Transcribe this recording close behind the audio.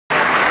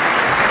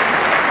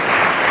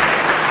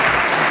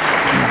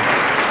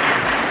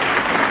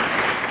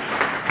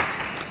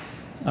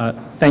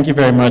Thank you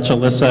very much,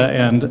 Alyssa,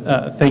 and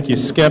thank you,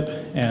 Skip,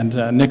 and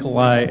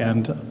Nikolai,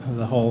 and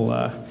the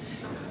whole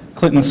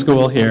Clinton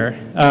School here.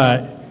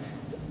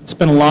 It's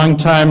been a long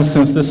time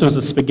since this was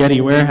a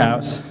spaghetti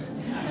warehouse,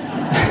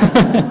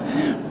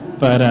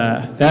 but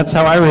that's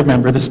how I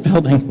remember this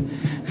building,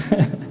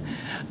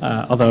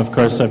 although, of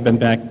course, I've been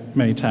back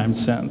many times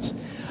since.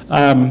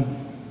 I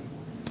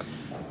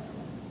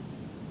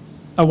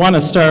want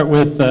to start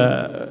with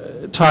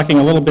talking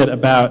a little bit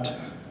about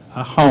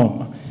a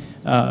home.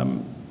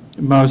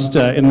 Most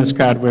in this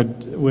crowd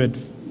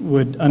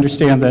would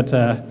understand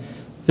that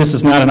this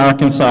is not an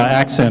Arkansas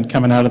accent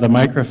coming out of the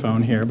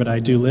microphone here, but I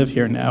do live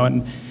here now,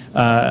 and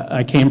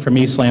I came from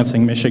East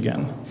Lansing,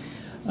 Michigan.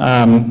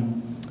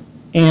 And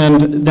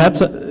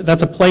that's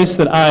a place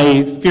that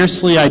I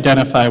fiercely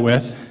identify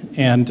with,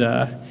 and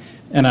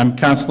I'm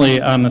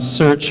constantly on the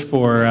search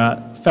for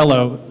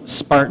fellow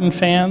Spartan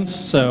fans.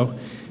 So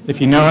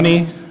if you know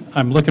any,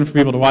 I'm looking for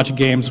people to watch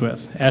games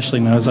with.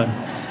 Ashley knows I'm.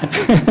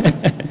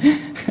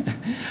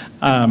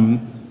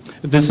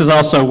 This is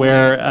also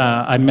where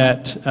I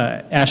met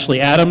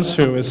Ashley Adams,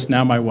 who is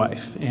now my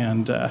wife,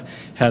 and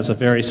has a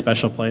very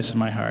special place in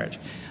my heart.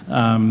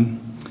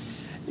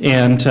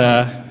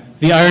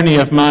 The irony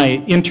of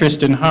my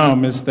interest in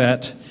home is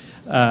that,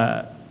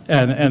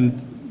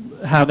 and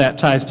how that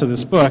ties to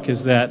this book,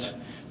 is that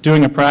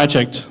doing a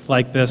project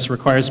like this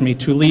requires me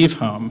to leave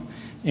home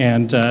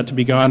and to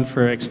be gone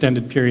for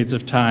extended periods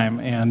of time.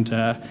 And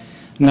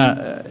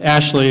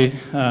Ashley,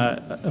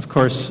 of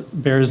course,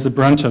 bears the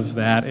brunt of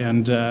that,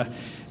 and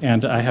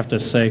I have to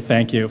say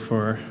thank you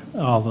for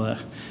all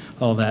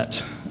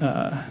that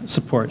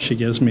support she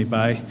gives me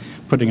by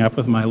putting up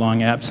with my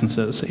long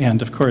absences.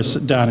 And of course,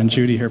 Don and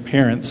Judy, her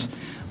parents,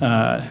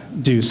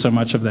 do so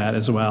much of that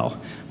as well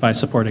by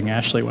supporting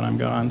Ashley when I'm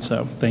gone.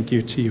 So thank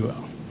you to you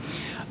all.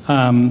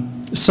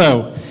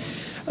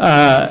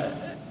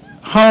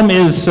 Home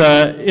is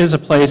a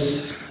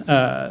place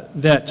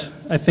that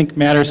I think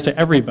matters to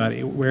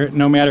everybody,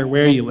 no matter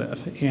where you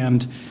live.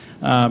 And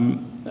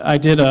I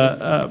did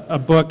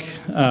a book,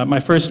 my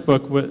first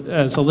book,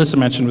 as Alyssa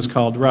mentioned, was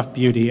called Rough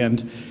Beauty,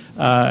 and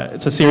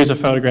it's a series of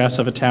photographs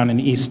of a town in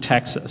East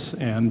Texas.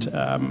 And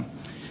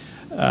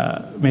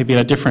maybe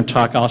at a different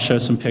talk I'll show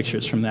some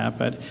pictures from that.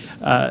 But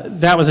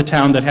that was a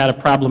town that had a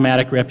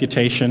problematic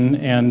reputation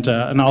and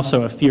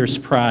also a fierce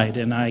pride.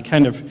 And I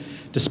kind of,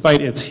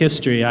 despite its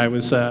history, I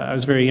was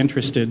very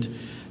interested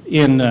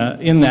in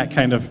that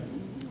kind of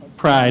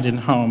pride in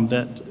home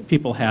that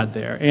people had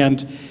there.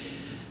 And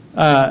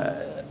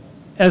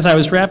as I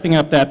was wrapping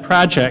up that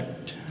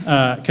project,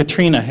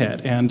 Katrina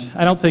hit, and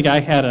I don't think I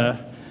had a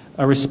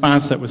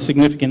response that was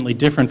significantly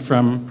different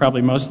from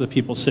probably most of the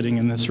people sitting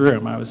in this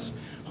room. I was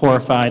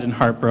horrified and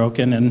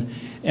heartbroken,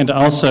 and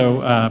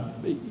also,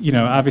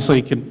 obviously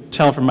you can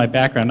tell from my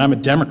background, I'm a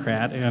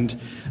Democrat, and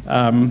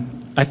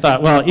I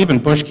thought, well, even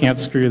Bush can't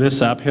screw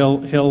this up. He'll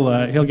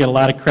get a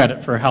lot of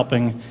credit for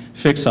helping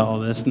fix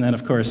all of this, and then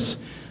of course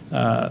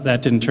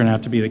that didn't turn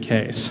out to be the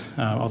case,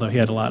 although he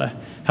had a lot of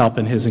help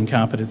in his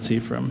incompetency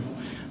from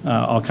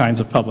all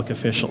kinds of public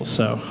officials.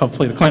 So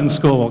hopefully the Clinton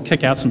School will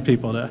kick out some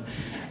people to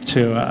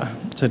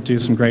do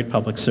some great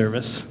public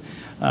service.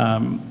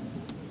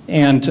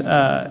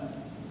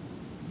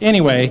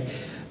 Anyway,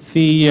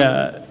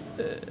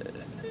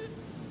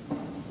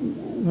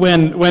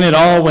 when it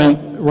all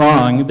went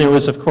wrong, there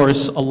was, of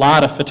course, a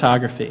lot of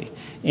photography.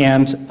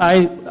 And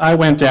I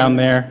went down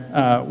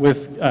there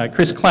with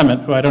Chris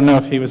Clement, who I don't know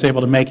if he was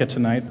able to make it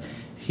tonight.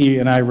 He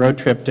and I road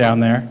tripped down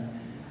there.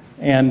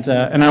 And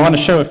I want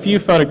to show a few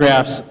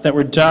photographs that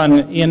were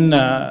done in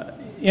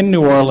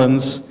New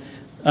Orleans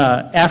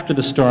after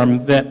the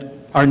storm that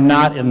are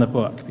not in the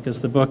book, because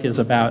the book is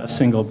about a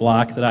single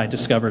block that I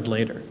discovered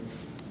later.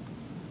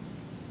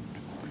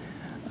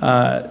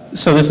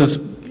 So this is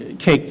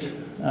caked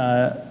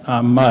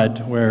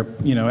mud where,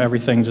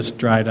 everything just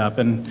dried up,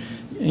 and,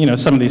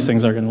 some of these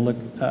things are going to look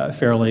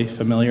fairly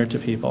familiar to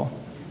people.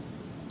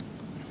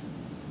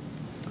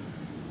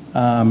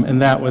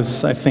 And that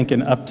was, I think,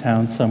 in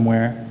Uptown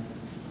somewhere.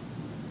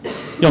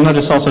 You'll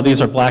notice also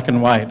these are black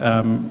and white.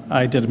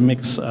 I did a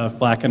mix of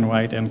black and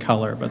white and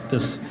color, but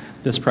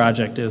this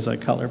project is a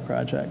color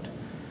project.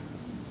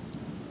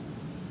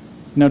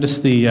 Notice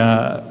the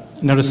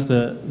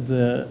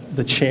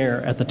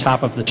chair at the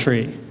top of the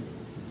tree.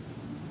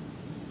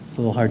 It's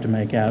a little hard to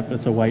make out, but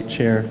it's a white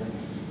chair.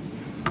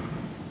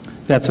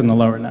 That's in the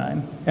lower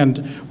 9.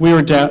 And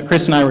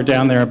Chris and I were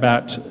down there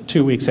about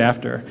 2 weeks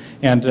after,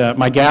 and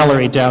my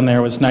gallery down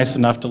there was nice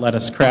enough to let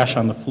us crash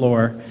on the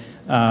floor,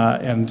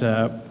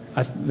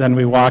 then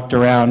we walked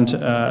around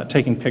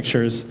taking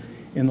pictures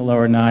in the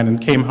lower 9 and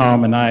came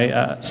home, and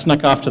I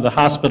snuck off to the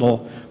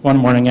hospital one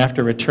morning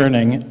after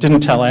returning.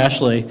 Didn't tell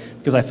Ashley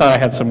because I thought I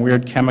had some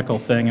weird chemical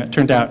thing, and it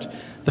turned out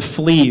the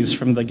fleas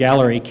from the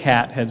gallery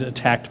cat had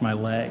attacked my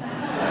leg.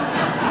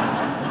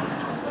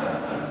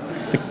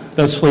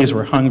 Those fleas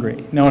were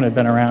hungry. No one had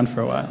been around for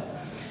a while.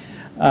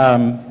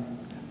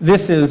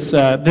 This is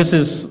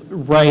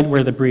right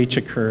where the breach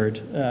occurred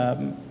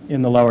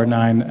in the lower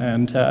 9,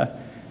 and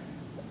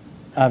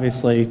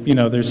obviously, you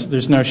know,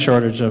 there's no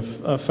shortage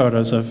of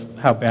photos of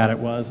how bad it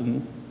was,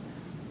 and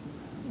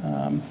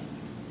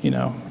you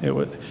know,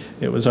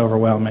 it was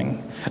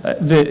overwhelming.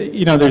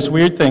 You know, there's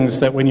weird things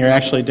that when you're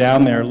actually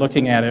down there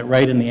looking at it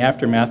right in the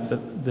aftermath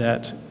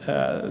that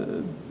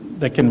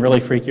can really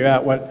freak you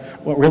out.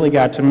 What really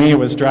got to me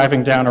was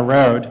driving down a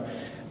road,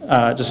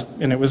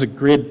 and it was a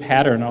grid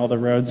pattern, all the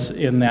roads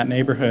in that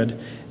neighborhood,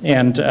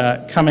 and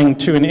coming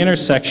to an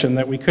intersection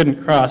that we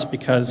couldn't cross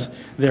because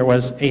there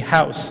was a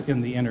house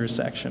in the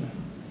intersection.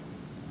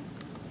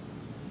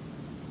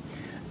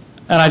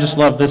 And I just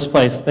love this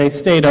place. They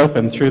stayed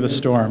open through the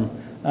storm.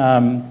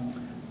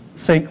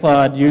 St.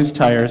 Claude used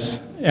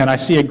tires, and I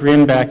see a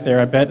grin back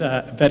there. I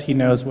bet he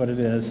knows what it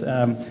is.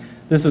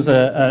 This was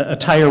a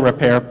tire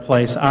repair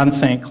place on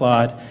St.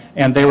 Claude,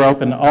 and they were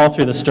open all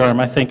through the storm.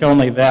 I think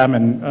only them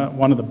and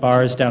one of the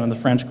bars down in the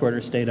French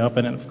Quarter stayed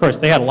open. And of course,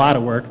 they had a lot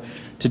of work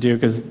to do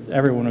because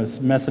everyone was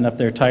messing up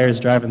their tires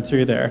driving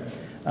through there.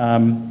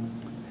 And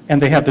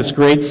they have this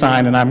great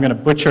sign, and I'm going to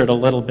butcher it a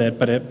little bit,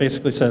 but it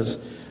basically says,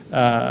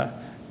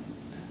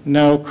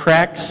 no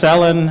crack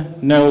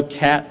sellin', no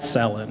cat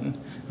sellin'.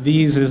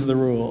 These is the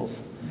rules.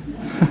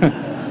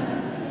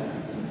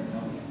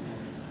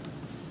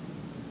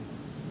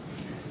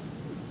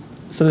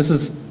 So this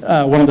is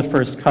one of the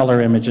first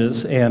color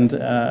images, and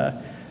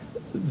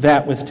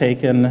that was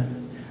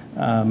taken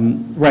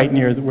right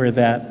near where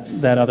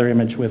that other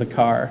image with a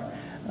car,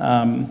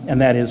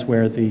 and that is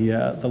where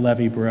the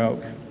levee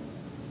broke.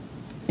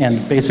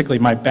 And basically,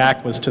 my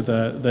back was to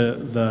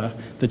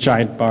the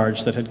giant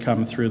barge that had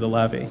come through the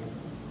levee.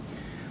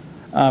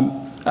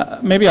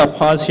 Maybe I'll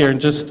pause here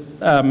and just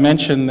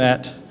mention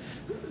that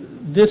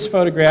this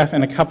photograph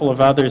and a couple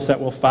of others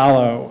that will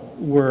follow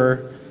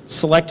were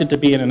selected to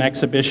be in an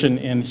exhibition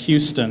in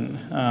Houston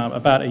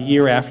about a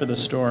year after the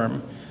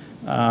storm,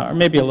 or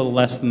maybe a little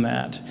less than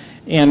that.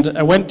 And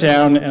I went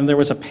down, and there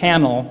was a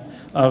panel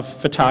of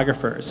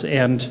photographers,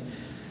 and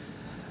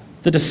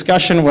the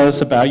discussion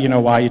was about, you know,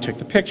 why you took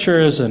the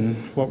pictures, and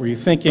what were you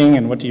thinking,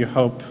 and what do you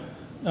hope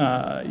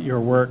your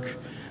work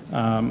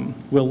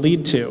will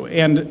lead to.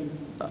 And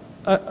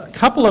a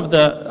couple of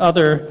the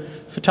other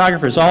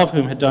photographers, all of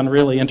whom had done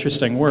really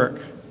interesting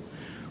work,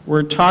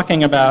 were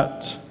talking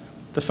about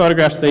the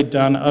photographs they'd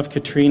done of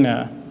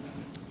Katrina,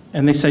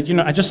 and they said, you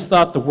know, I just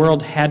thought the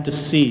world had to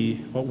see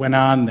what went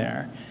on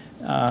there,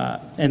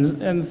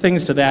 and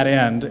things to that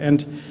end.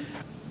 And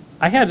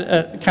I had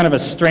a kind of a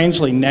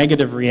strangely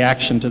negative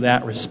reaction to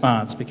that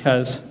response,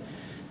 because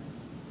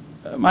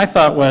my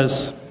thought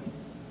was,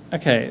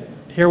 okay,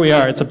 here we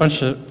are, it's a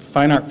bunch of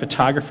fine art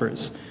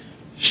photographers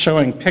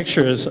showing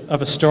pictures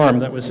of a storm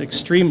that was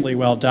extremely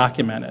well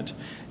documented.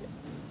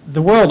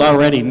 The world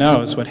already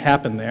knows what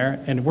happened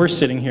there, and we're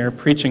sitting here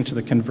preaching to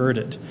the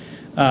converted.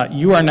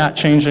 You are not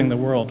changing the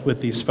world with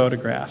these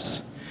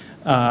photographs.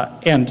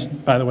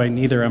 And by the way,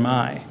 neither am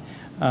I.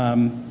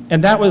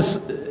 And that was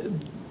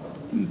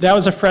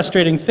a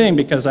frustrating thing,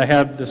 because I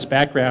have this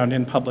background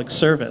in public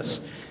service,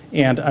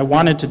 and I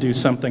wanted to do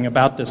something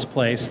about this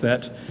place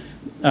that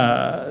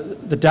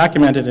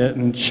documented it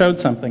and showed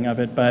something of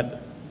it, but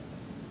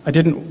I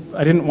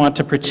didn't want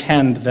to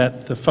pretend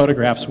that the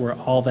photographs were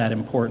all that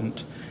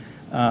important.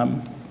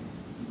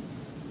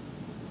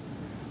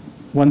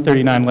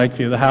 139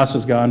 Lakeview, the house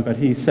was gone, but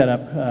he set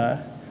up,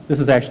 this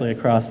is actually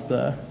across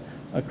the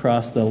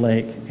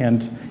lake,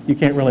 and you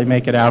can't really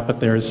make it out, but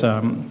there's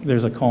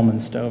a Coleman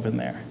stove in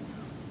there.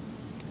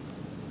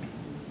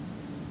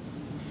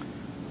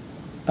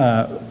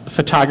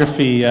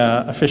 Photography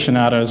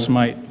aficionados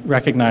might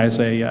recognize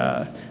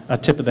a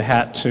tip of the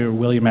hat to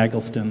William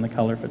Eggleston, the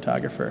color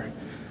photographer.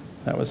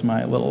 That was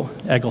my little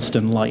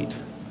Eggleston light.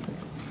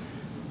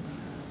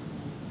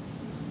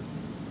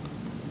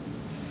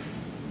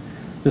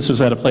 This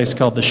was at a place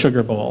called the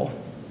Sugar Bowl.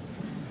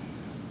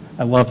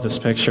 I love this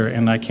picture,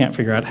 and I can't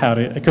figure out how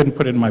to, I couldn't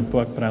put it in my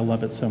book, but I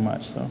love it so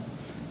much, so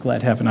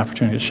glad to have an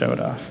opportunity to show it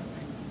off.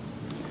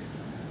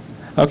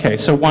 Okay,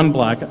 so one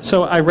block.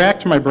 So I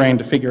racked my brain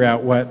to figure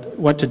out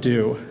what to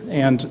do,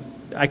 and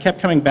I kept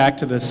coming back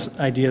to this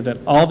idea that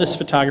all this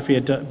photography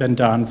had been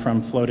done,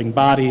 from floating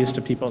bodies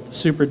to people at the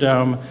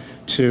Superdome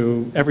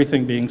to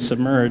everything being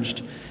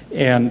submerged,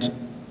 and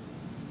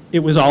it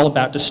was all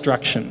about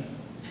destruction.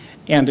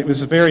 And it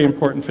was a very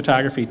important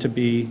photography to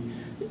be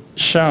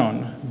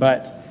shown,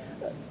 but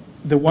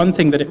the one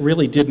thing that it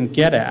really didn't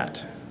get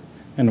at,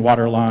 and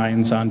water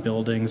lines on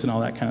buildings and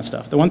all that kind of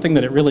stuff, the one thing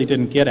that it really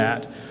didn't get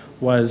at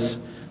was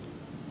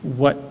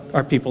what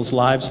are people's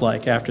lives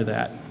like after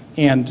that.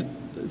 And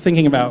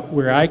thinking about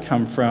where I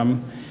come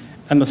from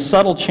and the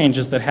subtle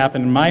changes that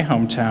happen in my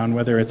hometown,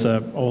 whether it's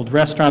an old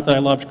restaurant that I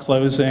loved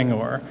closing,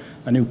 or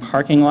a new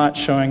parking lot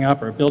showing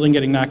up, or a building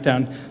getting knocked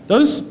down,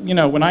 those, you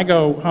know, when I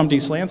go home to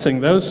East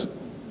Lansing, there's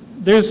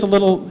a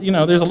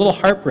little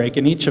heartbreak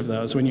in each of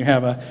those when you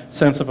have a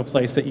sense of a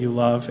place that you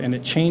love and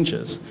it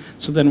changes.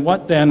 So then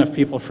what then of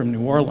people from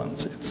New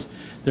Orleans?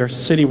 Their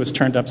city was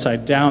turned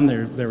upside down,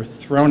 they were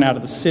thrown out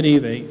of the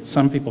city,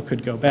 some people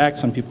could go back,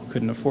 some people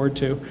couldn't afford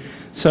to.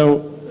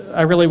 So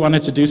I really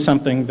wanted to do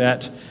something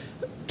that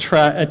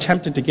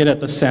attempted to get at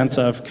the sense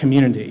of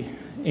community.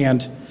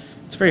 And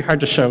it's very hard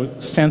to show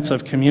sense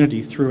of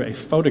community through a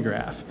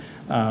photograph.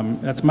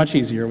 That's much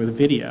easier with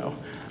video.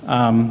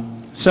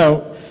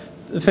 So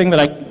the thing that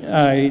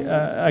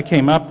I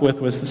came up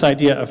with was this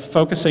idea of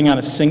focusing on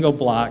a single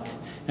block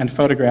and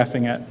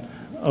photographing it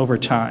over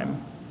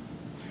time.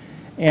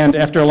 And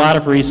after a lot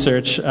of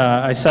research,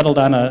 I settled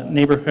on a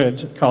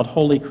neighborhood called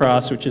Holy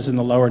Cross, which is in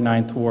the lower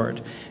 9th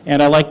Ward.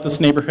 And I liked this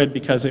neighborhood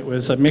because it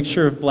was a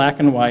mixture of black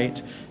and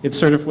white. It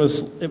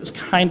was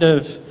kind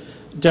of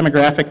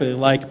demographically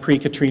like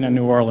pre-Katrina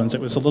New Orleans.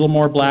 It was a little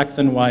more black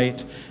than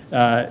white.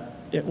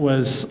 It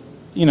was,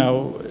 you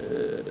know,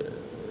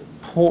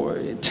 poor,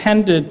 it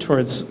tended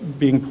towards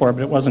being poor,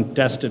 but it wasn't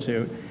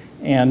destitute.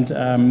 And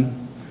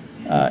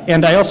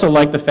I also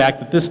like the fact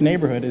that this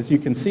neighborhood, as you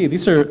can see,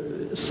 these are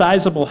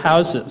sizable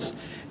houses.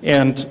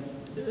 And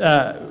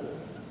how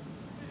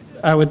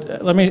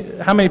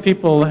many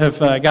people have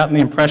gotten the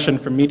impression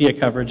from media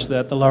coverage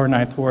that the lower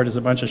 9th Ward is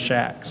a bunch of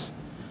shacks?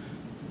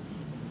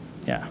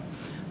 Yeah,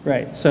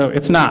 right, so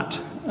it's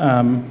not.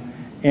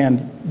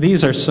 And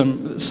these are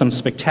some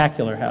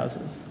spectacular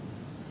houses.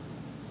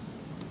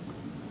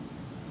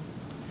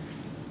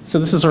 So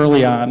this is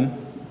early on,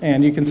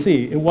 and you can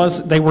see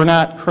they were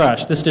not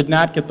crushed. This did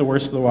not get the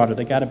worst of the water.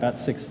 They got about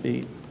 6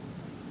 feet.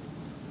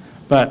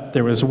 But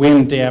there was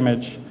wind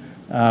damage.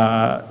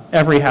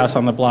 Every house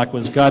on the block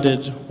was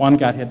gutted. One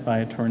got hit by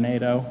a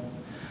tornado.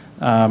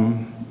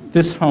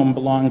 This home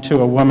belonged to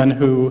a woman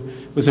who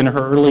was in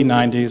her early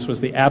 90s, was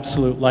the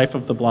absolute life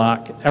of the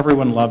block.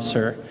 Everyone loves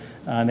her.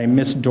 Named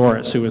Miss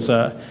Doris, who was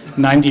a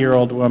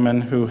 90-year-old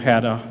woman who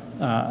had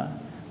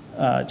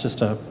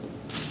just a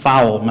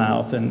foul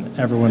mouth, and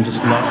everyone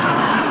just loved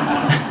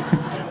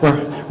her.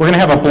 We're going to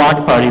have a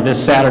block party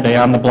this Saturday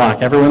on the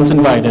block. Everyone's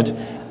invited,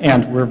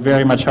 and we're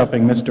very much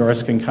hoping Miss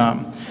Doris can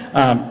come.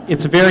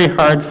 It's very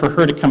hard for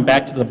her to come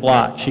back to the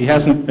block.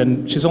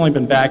 She's only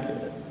been back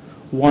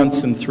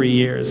once in 3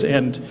 years,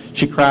 and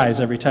she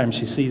cries every time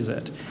she sees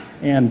it.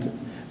 And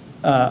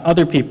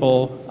other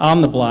people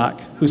on the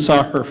block who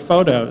saw her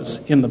photos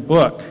in the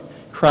book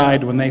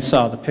cried when they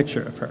saw the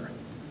picture of her.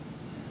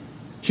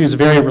 She was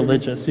very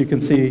religious. You can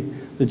see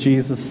the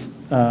Jesus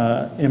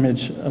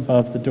image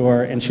above the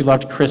door, and she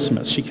loved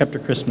Christmas. She kept her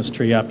Christmas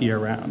tree up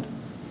year-round.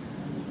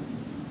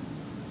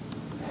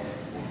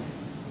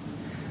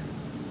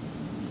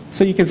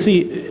 So you can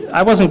see,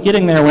 I wasn't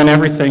getting there when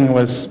everything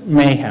was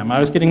mayhem. I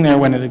was getting there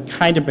when it had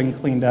kind of been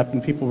cleaned up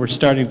and people were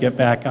starting to get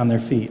back on their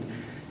feet.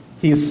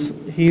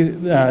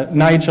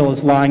 Nigel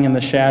is lying in the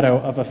shadow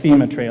of a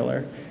FEMA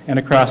trailer, and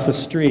across the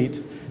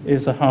street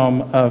is a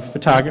home of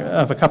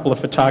a couple of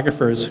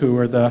photographers who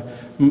are the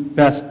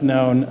best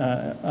known,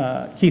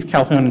 Keith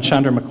Calhoun and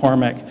Chandra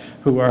McCormick,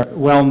 who are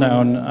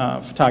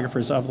well-known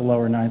photographers of the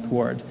lower 9th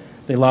Ward.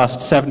 They lost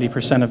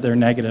 70% of their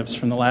negatives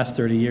from the last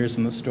 30 years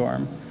in the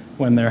storm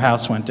when their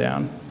house went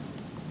down.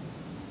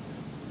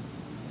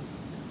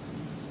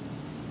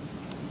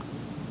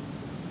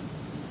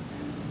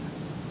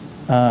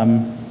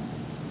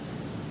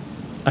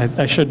 I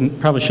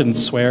probably shouldn't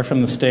swear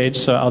from the stage,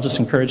 so I'll just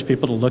encourage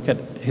people to look at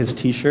his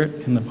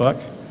T-shirt in the book. I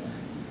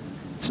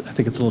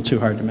think it's a little too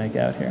hard to make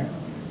out here,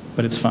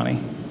 but it's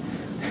funny.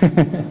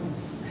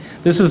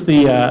 This was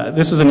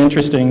an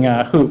interesting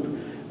hoop.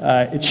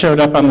 It showed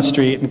up on the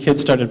street, and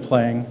kids started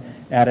playing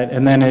at it,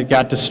 and then it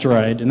got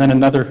destroyed, and then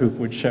another hoop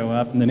would show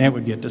up, and then it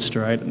would get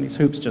destroyed, and these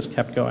hoops just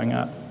kept going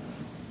up.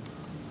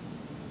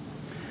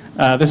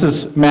 This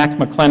is Mac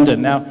McClendon.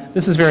 Now,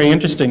 this is very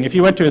interesting. If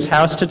you went to his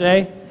house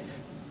today,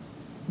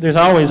 there's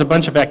always a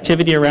bunch of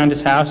activity around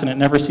his house, and it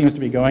never seems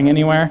to be going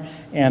anywhere.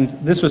 And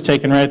this was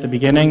taken right at the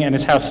beginning, and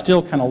his house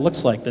still kind of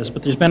looks like this,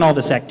 but there's been all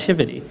this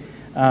activity.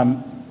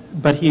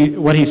 But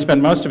what he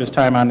spent most of his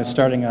time on is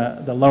starting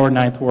the lower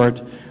 9th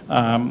Ward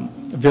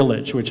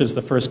village, which is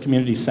the first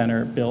community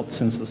center built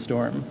since the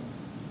storm.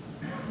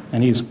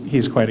 And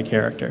he's quite a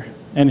character.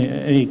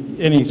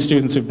 Any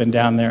students who've been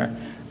down there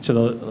to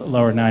the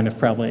lower 9 have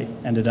probably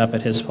ended up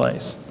at his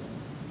place.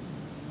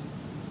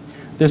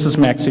 This is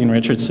Maxine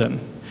Richardson.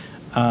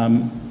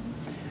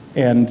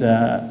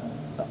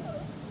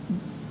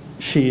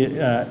 She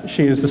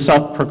is the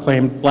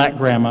self-proclaimed black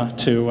grandma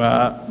to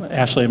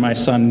Ashley and my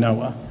son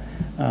Noah,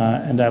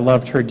 and I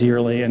loved her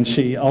dearly. And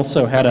she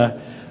also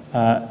had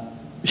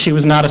she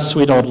was not a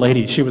sweet old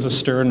lady. She was a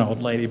stern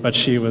old lady, but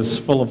she was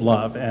full of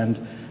love, and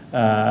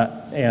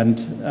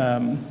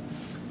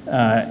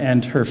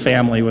her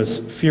family was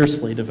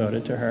fiercely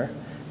devoted to her.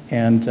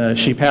 And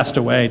she passed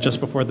away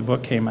just before the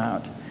book came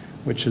out,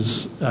 which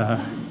is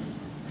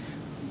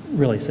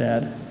really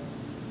sad.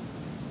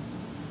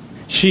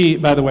 She,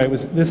 by the way,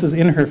 this is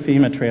in her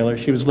FEMA trailer.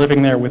 She was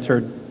living there with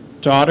her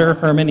daughter,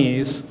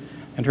 Hermanese,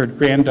 and her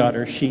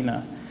granddaughter,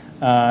 Sheena.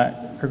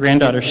 Her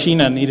granddaughter,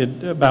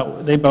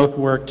 Sheena, they both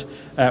worked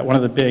at one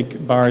of the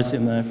big bars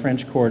in the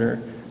French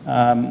Quarter,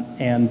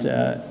 and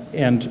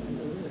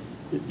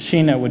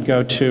Sheena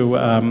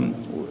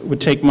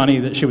would take money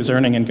that she was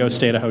earning and go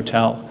stay at a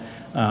hotel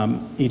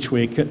each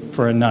week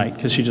for a night,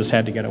 because she just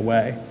had to get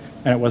away.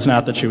 And it was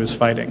not that she was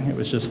fighting. It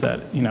was just that,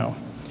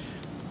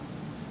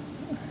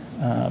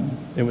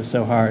 It was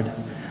so hard.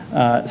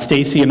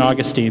 Stacy and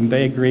Augustine,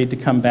 they agreed to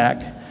come back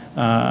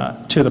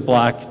to the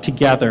block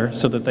together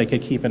so that they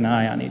could keep an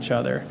eye on each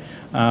other.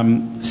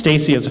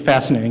 Stacy is a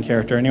fascinating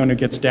character. Anyone who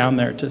gets down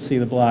there to see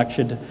the block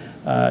should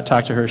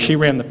talk to her. She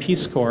ran the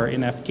Peace Corps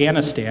in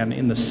Afghanistan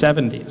in the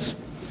 70s.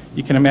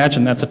 You can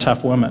imagine that's a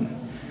tough woman.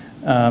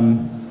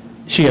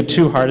 She had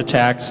 2 heart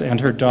attacks, and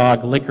her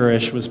dog,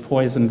 Licorice, was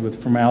poisoned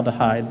with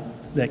formaldehyde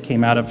that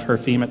came out of her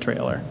FEMA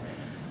trailer.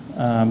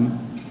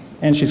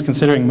 And she's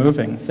considering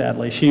moving,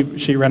 sadly.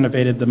 She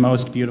renovated the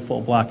most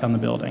beautiful block on the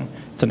building.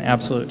 It's an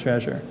absolute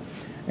treasure.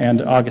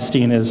 And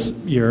Augustine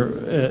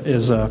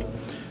is a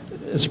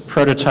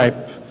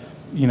prototype,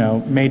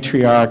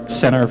 matriarch,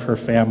 center of her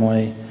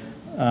family,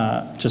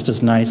 just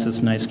as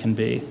nice can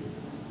be.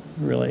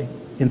 Really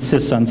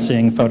insists on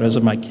seeing photos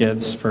of my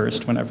kids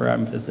first whenever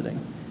I'm visiting.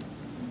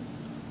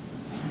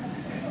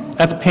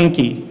 That's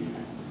Pinky.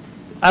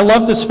 I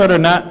love this photo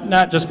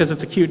not just because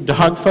it's a cute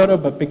dog photo,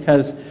 but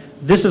because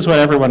this is what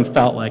everyone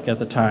felt like at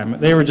the time.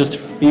 They were just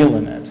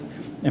feeling it,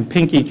 and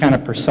Pinky kind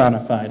of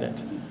personified it.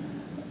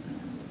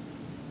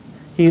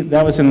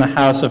 That was in the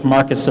house of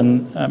Marcus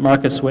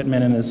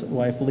Whitman and his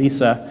wife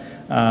Lisa,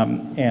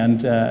 and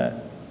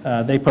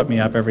they put me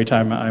up every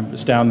time I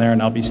was down there,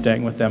 and I'll be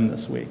staying with them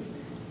this week.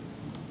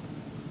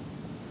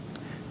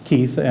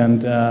 Keith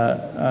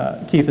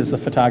is the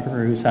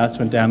photographer whose house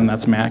went down, and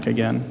that's Mac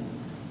again.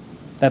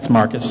 That's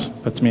Marcus,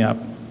 puts me up.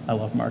 I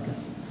love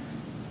Marcus.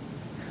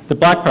 The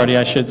block party,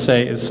 I should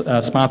say, is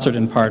sponsored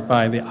in part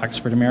by the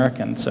Oxford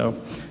American, so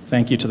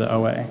thank you to the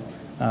OA.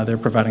 They're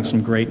providing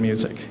some great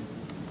music.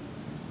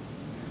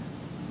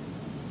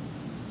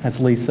 That's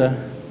Lisa.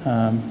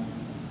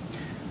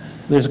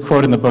 There's a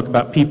quote in the book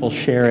about people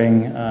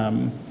sharing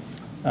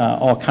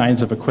all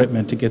kinds of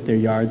equipment to get their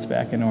yards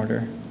back in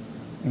order,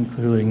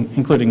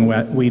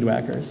 including weed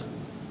whackers.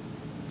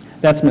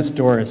 That's Miss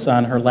Doris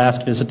on her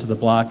last visit to the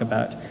block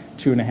about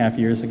 2.5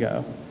 years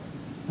ago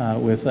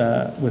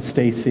with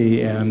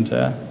Stacy and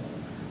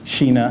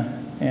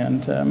Sheena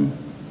and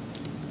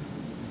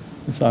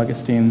Miss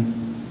Augustine.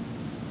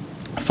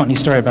 A funny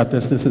story about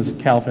this. This is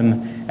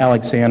Calvin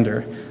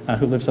Alexander,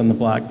 who lives on the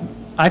block.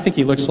 I think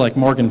he looks like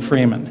Morgan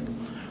Freeman.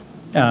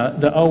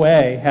 The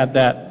OA had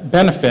that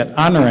benefit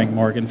honoring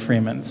Morgan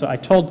Freeman. So I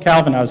told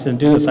Calvin I was going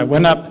to do this. I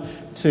went up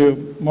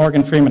to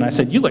Morgan Freeman. I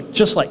said, "You look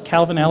just like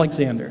Calvin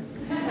Alexander."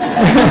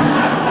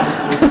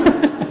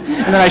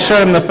 And then I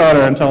showed him the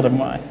photo and told him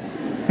why.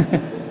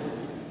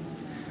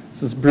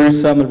 This is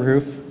Bruce on the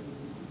roof.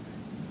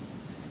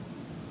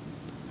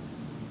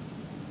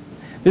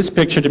 This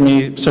picture to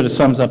me sort of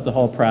sums up the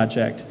whole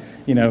project.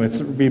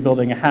 It's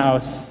rebuilding a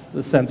house,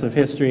 the sense of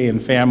history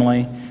and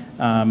family.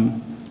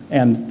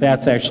 And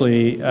that's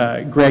actually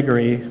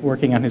Gregory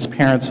working on his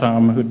parents'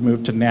 home who'd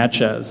moved to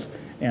Natchez,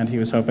 and he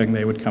was hoping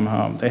they would come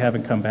home. They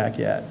haven't come back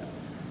yet.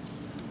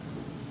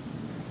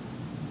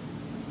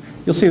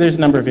 You'll see there's a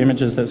number of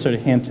images that sort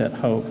of hint at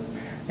hope,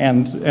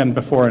 and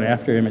before and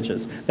after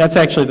images. That's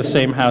actually the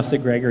same house that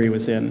Gregory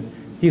was in.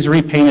 He's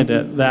repainted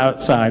it, the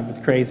outside,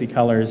 with crazy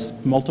colors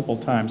multiple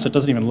times, so it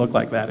doesn't even look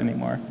like that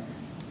anymore.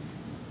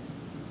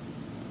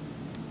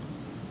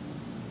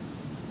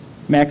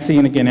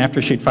 Maxine, again,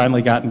 after she'd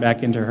finally gotten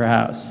back into her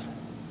house.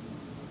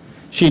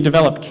 She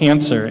developed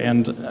cancer,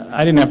 and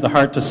I didn't have the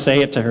heart to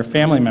say it to her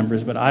family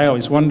members, but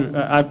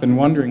I've been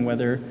wondering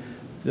whether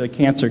the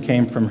cancer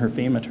came from her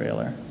FEMA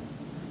trailer.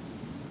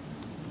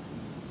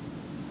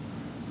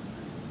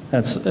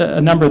 That's a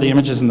number of the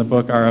images in the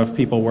book are of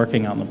people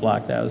working on the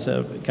block. That was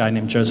a guy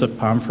named Joseph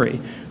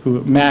Pomfrey,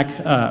 who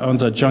Mac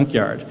owns a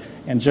junkyard.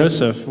 And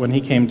Joseph, when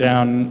he came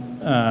down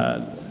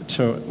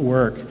to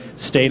work,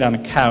 stayed on a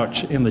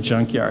couch in the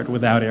junkyard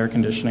without air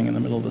conditioning in the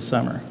middle of the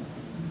summer.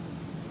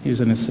 He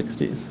was in his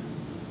 60s.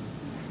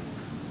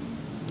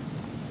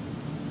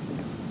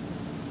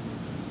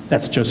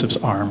 That's Joseph's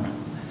arm.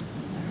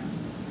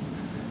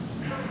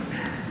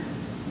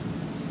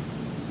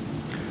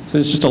 So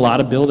there's just a lot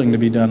of building to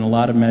be done, a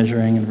lot of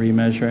measuring and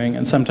remeasuring,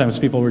 and sometimes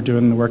people were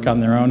doing the work on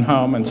their own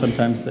home, and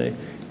sometimes they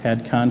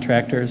had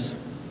contractors.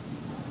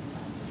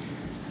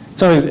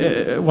 It's always,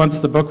 once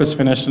the book was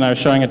finished and I was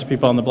showing it to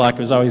people on the block, it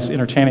was always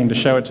entertaining to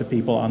show it to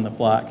people on the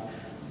block.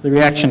 The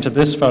reaction to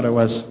this photo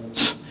was,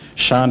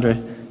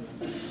 Chandra,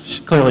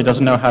 she clearly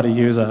doesn't know how to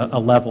use a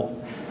level.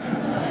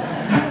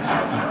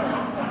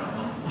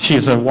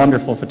 She's a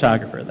wonderful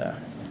photographer, though.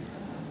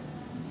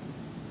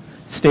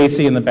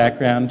 Stacy in the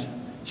background.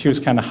 She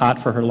was kind of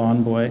hot for her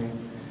lawn boy.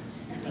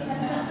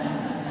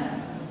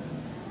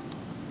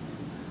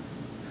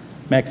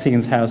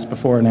 Maxine's house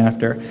before and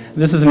after.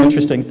 This is an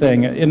interesting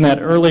thing. In that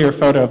earlier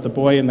photo of the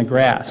boy in the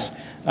grass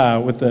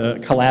with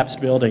the collapsed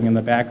building in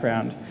the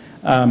background,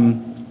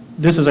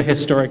 this is a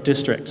historic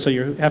district, so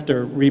you have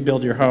to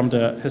rebuild your home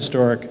to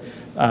historic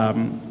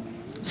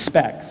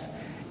specs.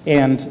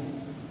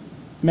 And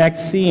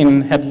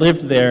Maxine had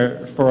lived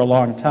there for a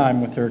long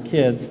time with her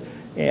kids,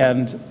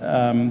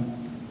 and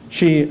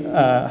she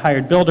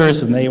hired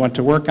builders, and they went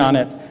to work on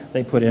it.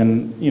 They put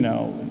in,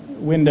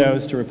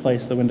 windows to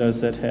replace the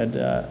windows that had,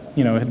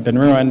 had been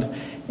ruined,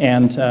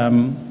 and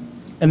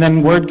And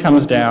then word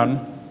comes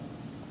down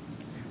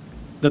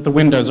that the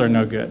windows are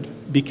no good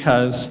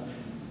because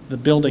the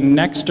building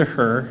next to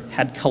her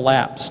had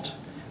collapsed,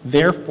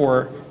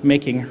 therefore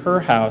making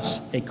her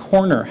house a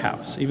corner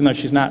house, even though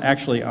she's not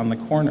actually on the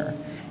corner.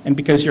 And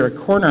because you're a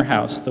corner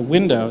house, the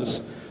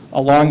windows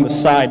along the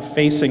side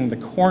facing the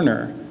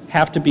corner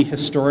have to be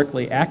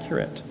historically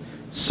accurate.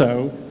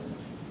 So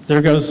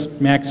there goes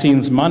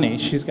Maxine's money.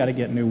 She's got to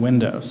get new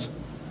windows.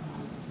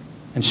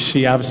 And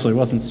she obviously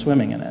wasn't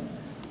swimming in it.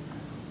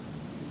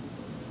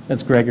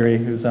 That's Gregory,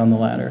 who's on the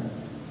ladder.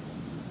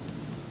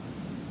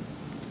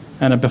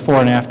 And a before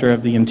and after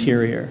of the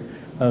interior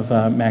of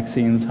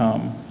Maxine's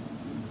home.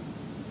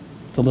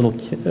 The little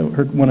kid,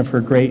 one of her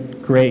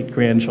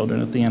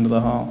great-grandchildren at the end of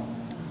the hall.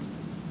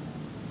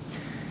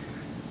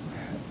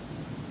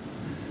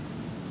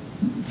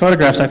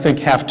 Photographs, I think,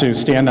 have to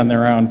stand on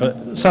their own,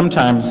 but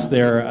sometimes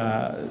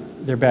they're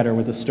better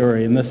with a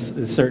story, and this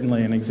is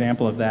certainly an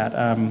example of that.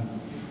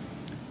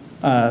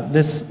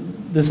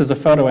 This is a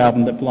photo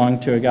album that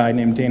belonged to a guy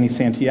named Danny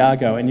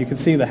Santiago, and you can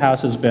see the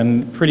house has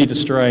been pretty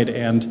destroyed,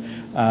 and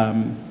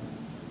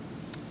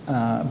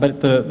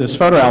but this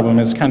photo album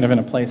is kind of in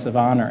a place of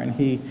honor, and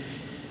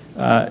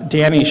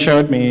Danny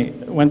showed me,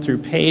 went through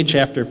page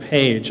after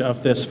page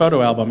of this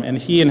photo album, and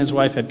he and his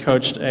wife had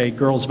coached a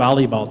girls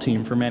volleyball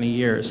team for many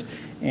years,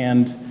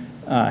 and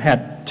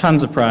had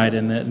tons of pride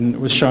in it, and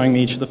was showing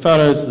me each of the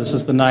photos. This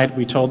is the night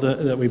we told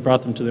that we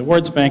brought them to the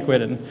awards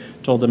banquet and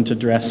told them to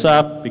dress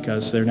up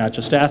because they're not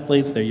just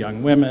athletes, they're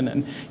young women,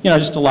 and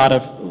just a lot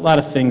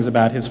of things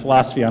about his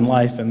philosophy on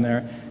life and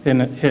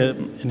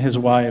his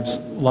wife's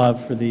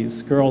love for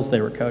these girls they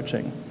were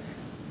coaching.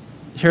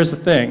 Here's the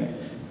thing.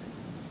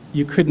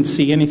 You couldn't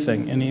see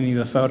anything in any of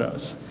the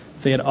photos.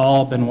 They had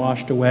all been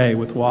washed away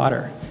with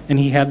water, and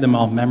he had them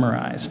all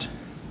memorized.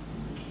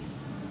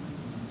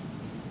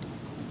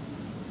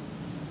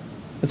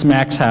 It's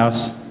Mac's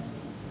house. It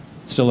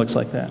still looks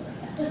like that.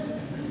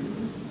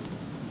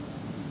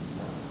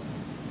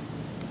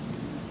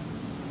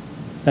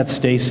 That's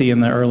Stacy in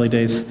the early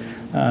days.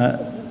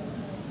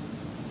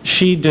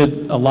 She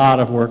did a lot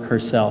of work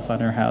herself on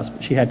her house.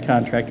 She had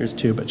contractors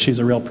too, but she's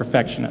a real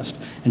perfectionist,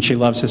 and she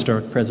loves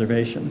historic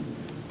preservation.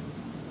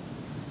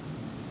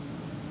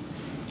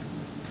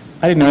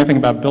 I didn't know anything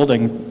about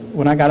building.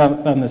 When I got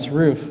up on this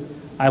roof,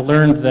 I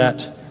learned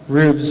that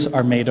roofs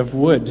are made of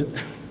wood.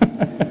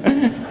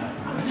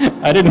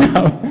 I didn't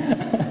know.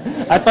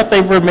 I thought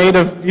they were made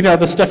of,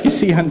 the stuff you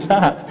see on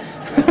top.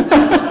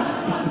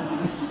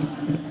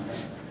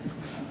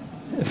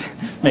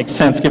 Makes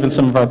sense given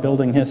some of our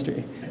building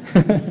history.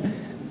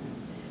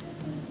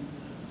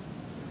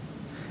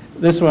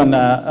 This one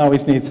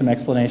always needs some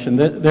explanation.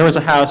 There was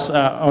a house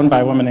owned by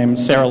a woman named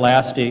Sarah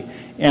Lasty,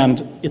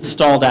 and it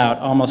stalled out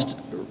almost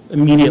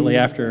immediately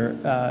after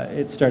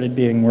it started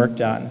being worked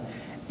on.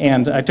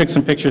 And I took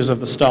some pictures of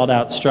the stalled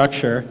out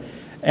structure,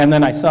 and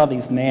then I saw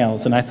these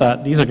nails, and I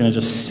thought, these are going to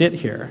just sit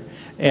here.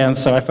 And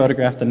so I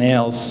photographed the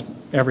nails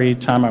every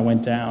time I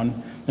went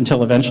down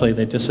until eventually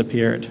they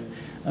disappeared.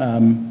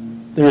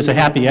 There was a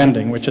happy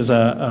ending, which is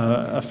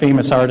a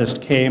famous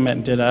artist came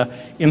and did an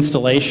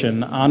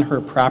installation on her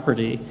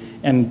property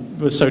and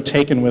was so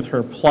taken with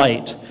her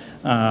plight.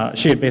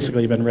 She had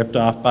basically been ripped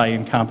off by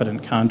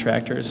incompetent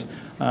contractors.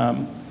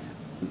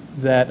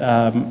 That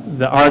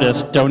the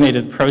artist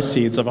donated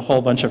proceeds of a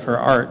whole bunch of her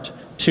art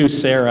to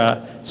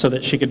Sarah so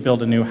that she could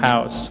build a new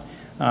house.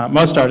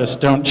 Most artists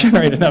don't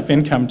generate enough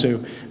income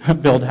to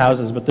build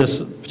houses, but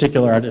this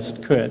particular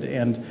artist could.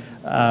 And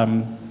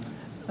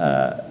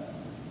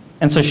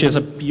so she has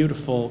a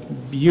beautiful,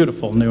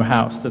 beautiful new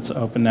house that's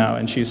open now,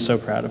 and she's so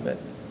proud of it.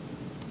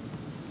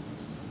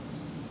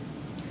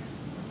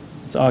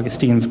 It's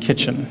Augustine's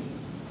kitchen.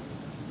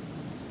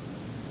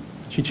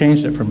 She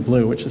changed it from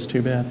blue, which is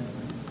too bad.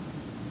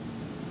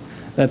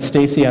 That's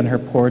Stacy on her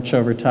porch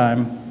over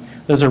time.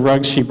 Those are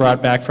rugs she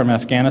brought back from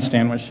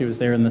Afghanistan when she was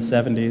there in the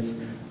 70s.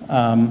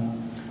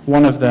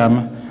 One of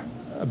them,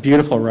 a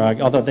beautiful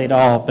rug, although they'd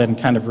all been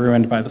kind of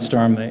ruined by the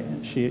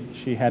storm.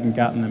 She hadn't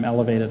gotten them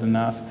elevated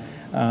enough.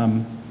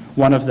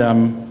 One of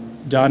them,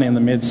 done in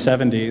the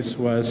mid-70s,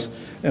 was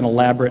an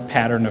elaborate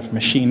pattern of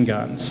machine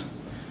guns,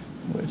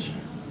 which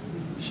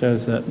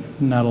shows that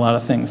not a lot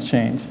of things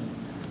change.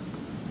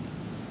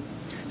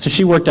 So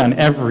she worked on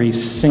every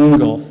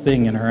single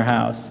thing in her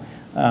house.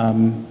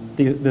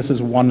 This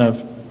is one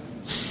of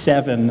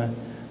 7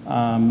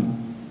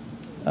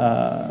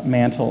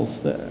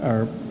 mantles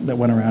that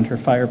went around her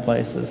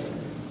fireplaces.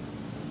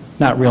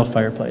 Not real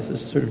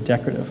fireplaces, sort of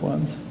decorative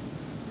ones.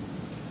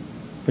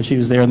 But she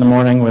was there in the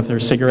morning with her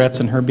cigarettes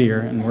and her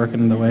beer and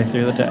working the way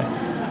through the day.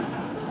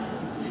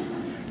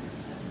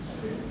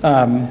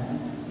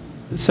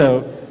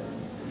 So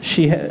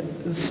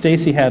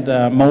Stacy had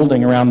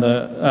molding around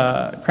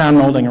the crown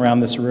molding around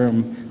this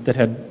room that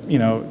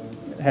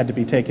had to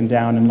be taken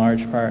down in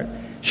large part.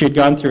 She had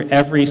gone through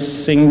every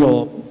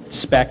single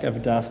speck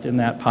of dust in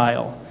that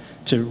pile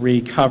to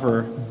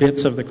recover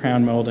bits of the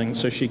crown molding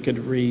so she could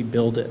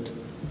rebuild it.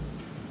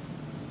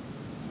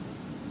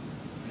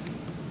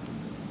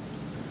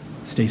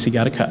 Stacy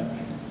got a cut.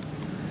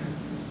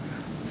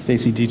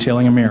 Stacy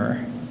detailing a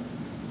mirror.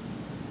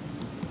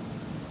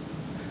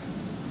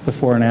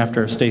 Before and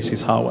after of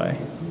Stacy's hallway.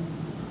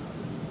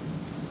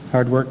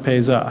 Hard work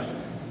pays off.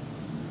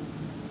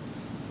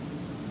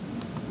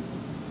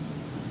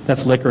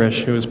 That's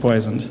Licorice, who was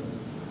poisoned.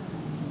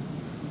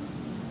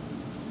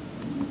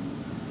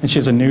 And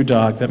she's a new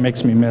dog that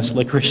makes me miss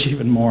Licorice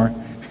even more.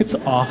 It's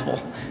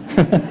awful.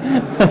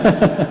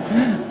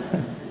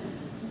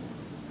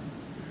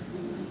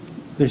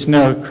 There's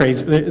no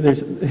crazy,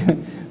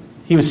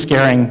 he was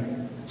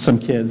scaring some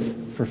kids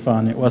for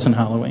fun. It wasn't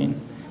Halloween.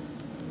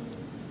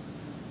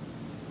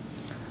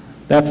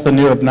 That's the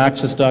new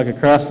obnoxious dog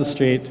across the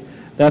street.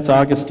 That's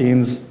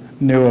Augustine's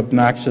new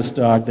obnoxious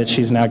dog that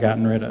she's now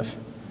gotten rid of.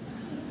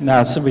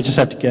 Now, so we just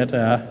have to get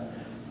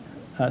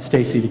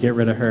Stacy to get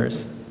rid of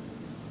hers.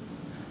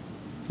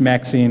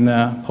 Maxine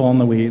pulling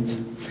the weeds.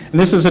 And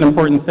this is an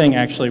important thing,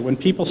 actually. When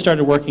people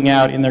started working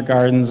out in their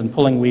gardens and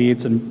pulling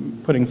weeds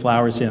and putting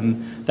flowers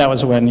in, that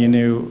was when you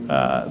knew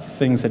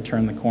things had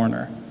turned the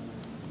corner.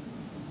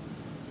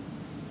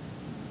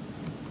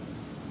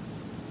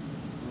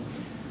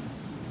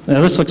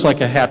 Now, this looks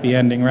like a happy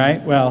ending,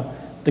 right? Well,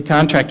 the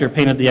contractor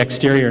painted the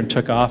exterior and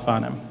took off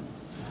on him.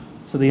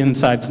 So the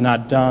inside's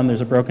not done.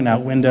 There's a broken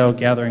out window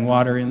gathering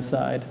water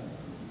inside.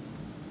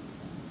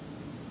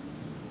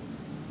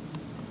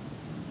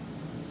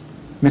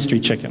 Mystery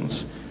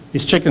chickens.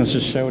 These chickens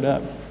just showed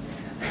up.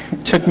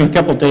 It took me a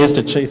couple days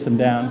to chase them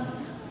down.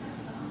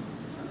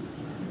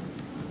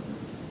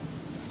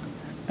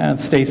 And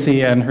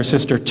Stacy and her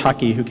sister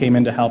Tucky, who came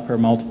in to help her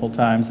multiple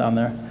times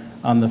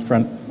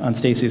on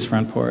Stacy's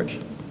front porch.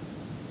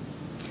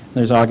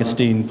 There's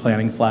Augustine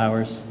planting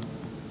flowers.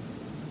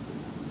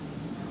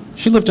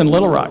 She lived in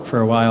Little Rock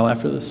for a while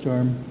after the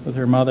storm with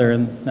her mother,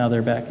 and now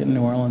they're back in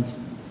New Orleans.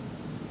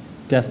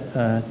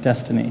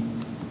 Destiny.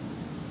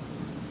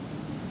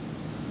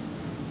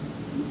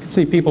 You can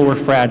see people were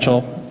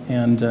fragile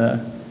and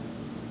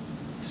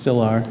still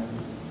are.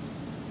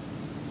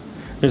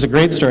 There's a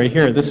great story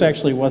here. This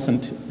actually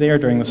wasn't there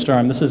during the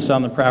storm. This is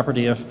on the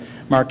property of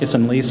Marcus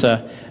and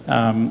Lisa.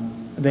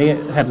 They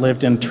had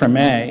lived in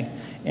Tremé,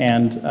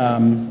 and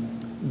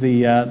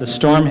the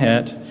storm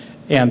hit,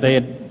 and they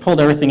had pulled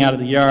everything out of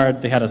the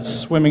yard. They had a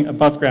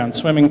above-ground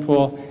swimming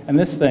pool, and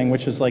this thing,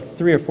 which is like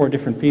 3 or 4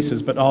 different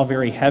pieces, but all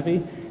very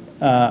heavy.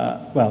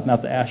 Well,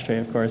 not the ashtray,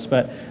 of course,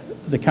 but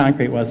the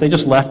concrete was. They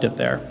just left it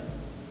there.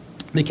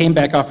 They came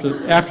back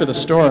after the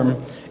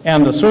storm,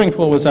 and the swimming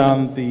pool was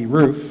on the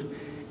roof,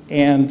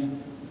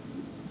 and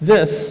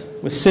this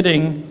was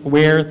sitting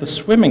where the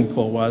swimming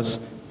pool was,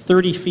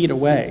 30 feet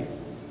away,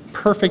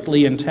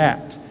 perfectly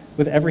intact,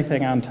 with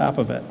everything on top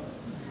of it.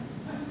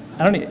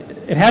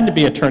 It had to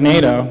be a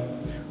tornado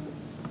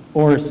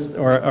or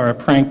a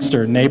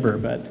prankster neighbor,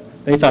 but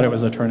they thought it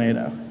was a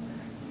tornado.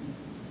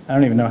 I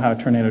don't even know how a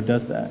tornado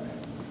does that.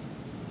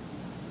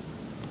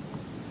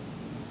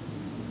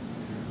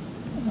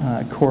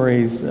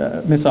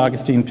 Miss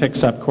Augustine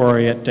picks up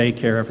Corey at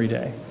daycare every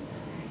day.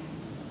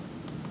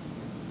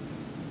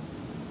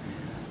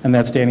 And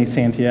that's Danny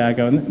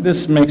Santiago. And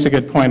this makes a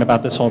good point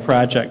about this whole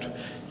project.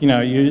 You know,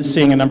 you're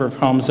seeing a number of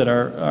homes that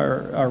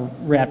are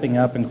wrapping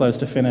up and close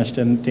to finished,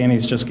 and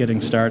Danny's just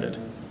getting started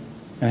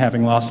and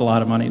having lost a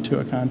lot of money to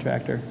a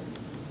contractor.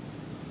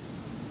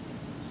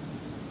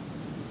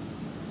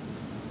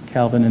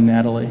 Calvin and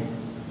Natalie.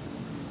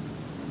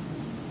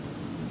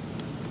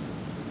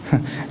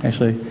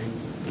 Actually,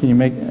 can you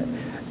make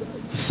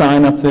the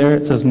sign up there?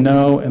 It says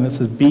no, and this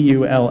says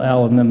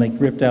B-U-L-L, and then they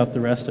ripped out the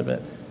rest of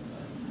it.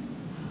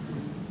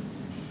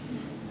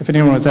 If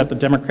anyone was at the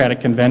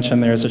Democratic convention,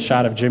 there's a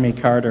shot of Jimmy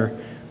Carter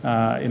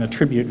in a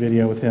tribute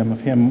video with him,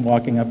 of him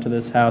walking up to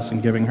this house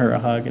and giving her a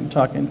hug and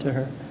talking to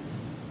her.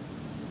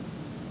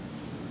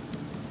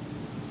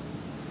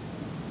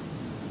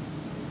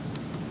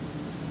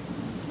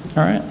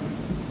 All right.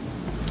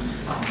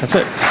 That's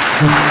it.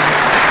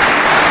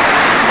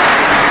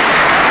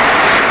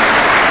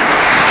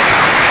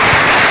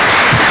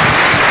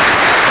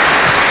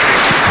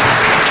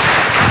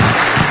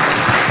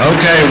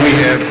 Okay, we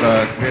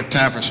have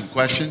time for some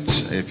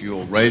questions. If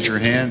you'll raise your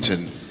hands,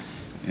 and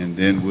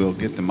then we'll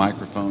get the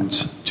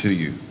microphones to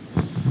you.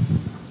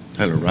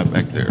 Taylor, right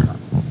back there.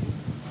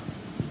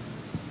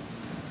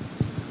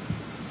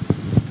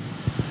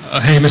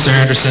 Hey, Mr.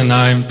 Anderson,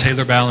 I'm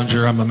Taylor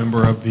Ballinger. I'm a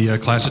member of the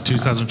class of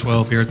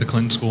 2012 here at the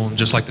Clinton School, and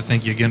just like to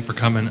thank you again for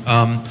coming.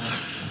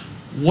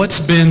 What's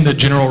been the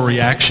general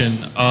reaction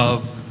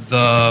of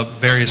the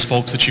various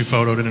folks that you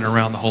photoed in and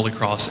around the Holy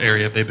Cross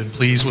area? Have they been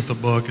pleased with the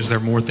book? Is there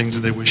more things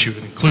that they wish you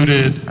had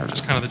included? Or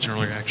just kind of the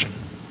general reaction?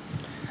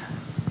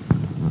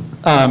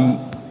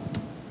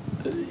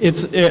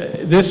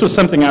 This was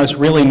something I was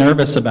really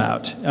nervous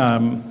about.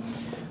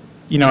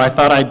 You know, I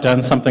thought I'd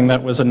done something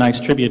that was a nice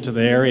tribute to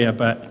the area,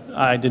 but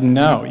I didn't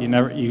know.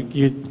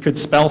 You could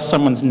spell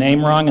someone's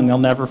name wrong and they'll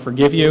never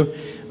forgive you.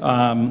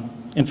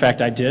 In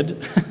fact, I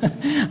did.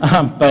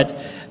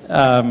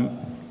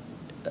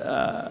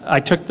 I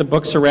took the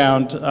books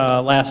around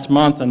last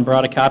month and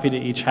brought a copy to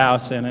each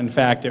house, and in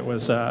fact, it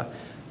was an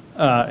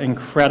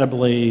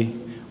incredibly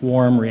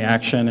warm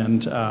reaction,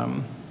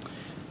 and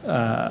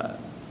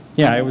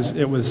yeah, it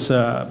was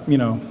you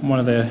know, one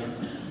of the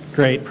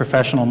great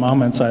professional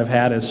moments I've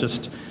had is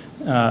just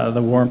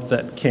the warmth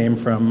that came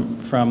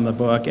from the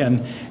book,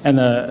 and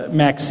the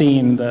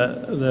Maxine,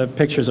 the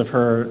pictures of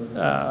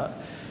her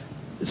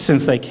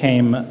since they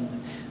came,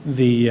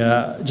 the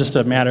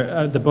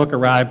book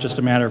arrived just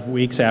a matter of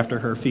weeks after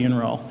her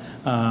funeral.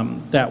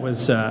 That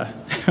was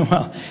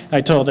well,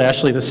 I told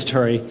Ashley this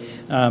story.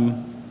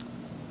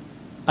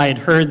 I had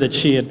heard that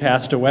she had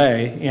passed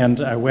away,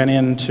 and I went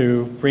in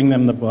to bring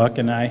them the book,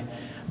 and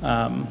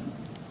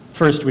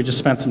first we just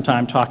spent some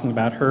time talking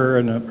about her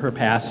and her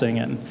passing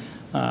and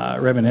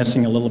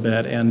reminiscing a little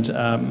bit, and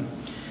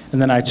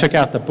then I took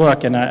out the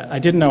book, and I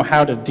didn't know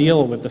how to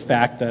deal with the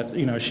fact that,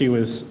 you know, she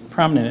was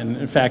prominent, and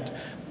in fact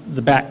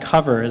the back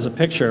cover is a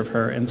picture of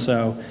her, and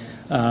so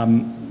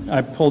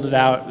I pulled it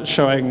out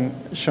showing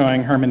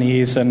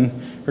Hermanese and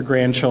her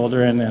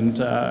grandchildren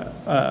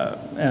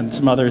and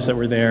some others that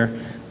were there,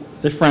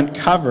 the front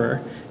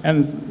cover,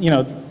 and, you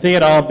know, they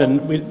had all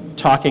been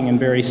talking in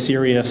very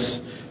serious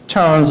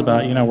tones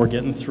about, you know, we're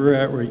getting through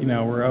it,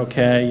 we're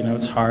okay, you know,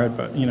 it's hard,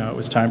 but, you know, it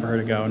was time for her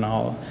to go, and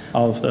all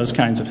of those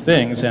kinds of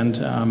things. And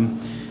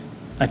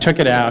I took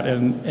it out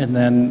and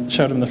then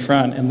showed him the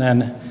front, and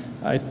then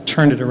I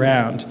turned it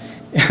around,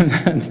 and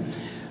then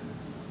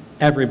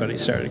everybody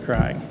started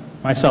crying,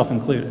 myself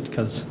included,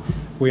 because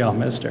we all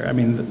missed her. I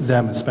mean,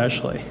 them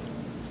especially.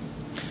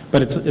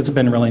 But it's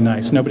been really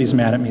nice. Nobody's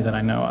mad at me that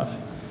I know of.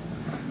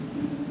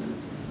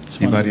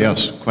 Anybody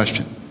else?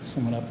 Question?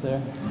 Someone up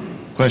there?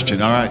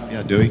 Question, all right.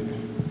 Yeah, Dewey.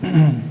 Hello,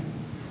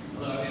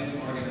 Andy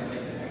Morgan. I'd like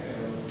to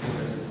echo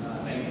Taylor's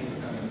thank you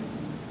for coming.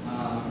 I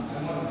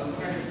was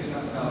wondering if you could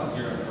talk about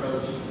your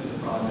approach to the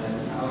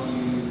project, how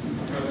you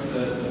approach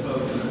the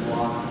folks in the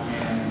block,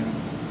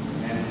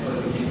 and sort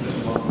of the games of the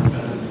local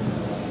presence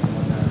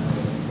in the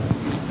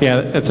life.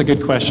 Yeah, that's a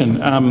good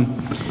question.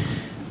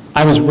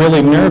 I was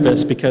really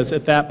nervous because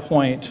at that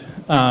point,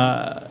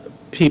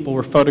 people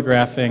were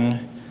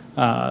photographing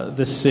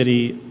this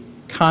city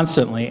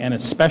constantly, and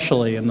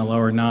especially in the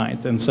lower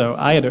ninth. And so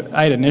I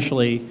had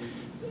initially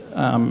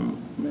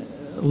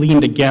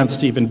leaned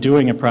against even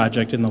doing a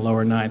project in the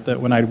lower ninth. That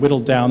when I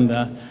whittled down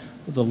the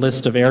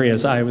list of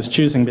areas, I was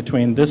choosing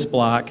between this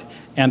block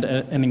and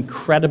an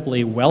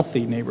incredibly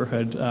wealthy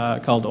neighborhood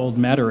called Old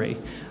Metairie.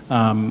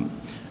 I'm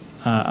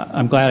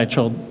glad I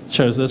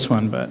chose this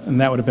one,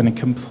 and that would have been a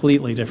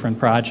completely different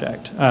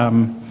project.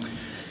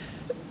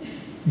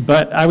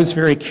 But I was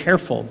very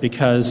careful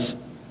because,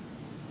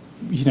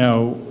 you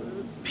know,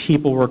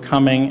 people were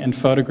coming and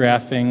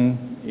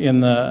photographing in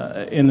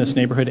this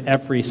neighborhood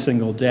every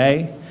single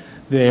day.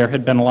 There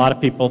had been a lot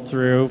of people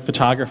through,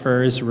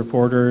 photographers,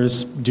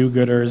 reporters,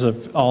 do-gooders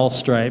of all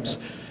stripes.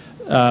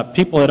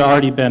 People had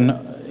already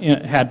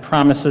had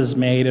promises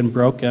made and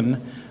broken,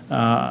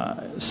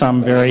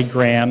 some very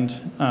grand.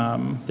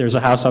 There's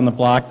a house on the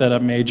block that a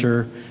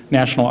major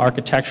National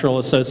Architectural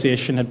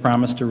Association had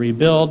promised to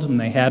rebuild, and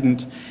they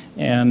hadn't.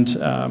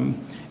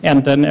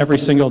 And then every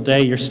single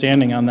day you're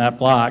standing on that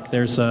block,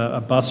 there's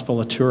a bus full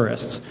of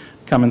tourists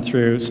coming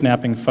through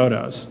snapping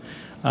photos.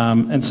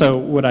 And so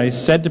what I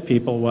said to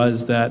people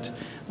was that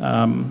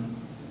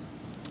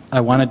I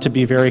wanted to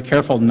be very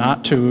careful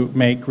not to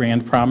make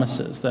grand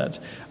promises, that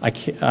I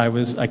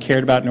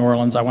cared about New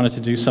Orleans. I wanted to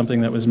do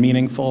something that was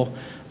meaningful.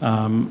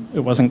 It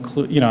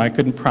wasn't, you know, I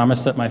couldn't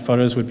promise that my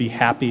photos would be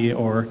happy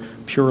or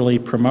purely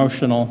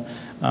promotional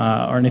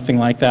or anything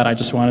like that. I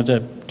just wanted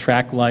to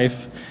track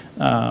life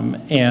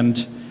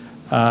and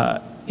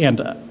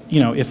you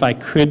know, if I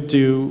could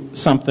do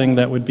something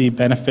that would be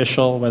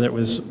beneficial, whether it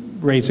was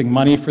raising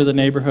money for the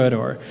neighborhood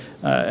or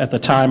at the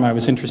time I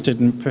was interested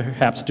in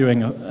perhaps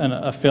doing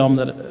a film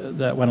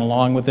that went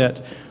along with it,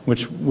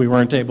 which we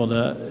weren't able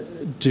to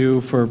do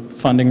for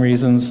funding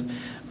reasons.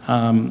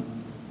 I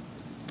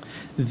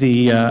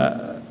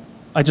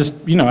just,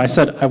 you know, I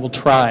said I will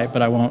try,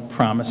 but I won't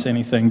promise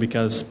anything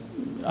because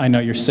I know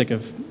you're sick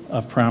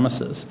of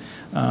promises.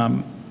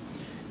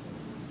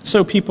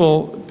 So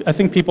I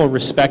think people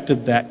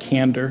respected that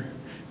candor.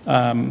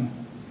 And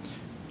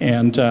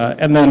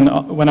then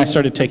when I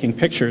started taking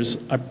pictures,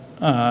 Mary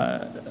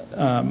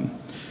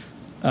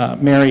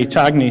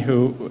Togni,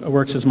 who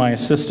works as my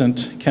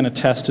assistant, can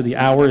attest to the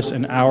hours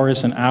and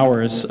hours and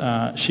hours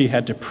she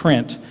had to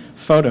print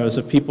photos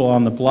of people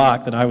on the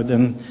block that I would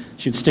then,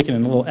 she'd stick it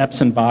in a little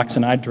Epson box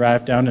and I'd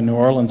drive down to New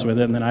Orleans with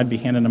it, and then I'd be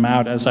handing them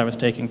out as I was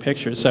taking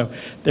pictures. So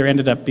there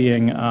ended up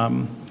being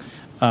a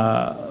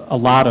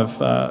lot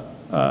of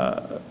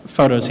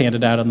photos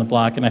handed out on the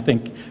block, and I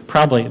think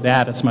probably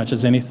that, as much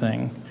as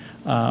anything,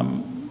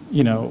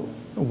 you know,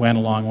 went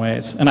a long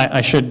ways. And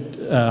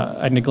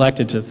I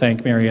neglected to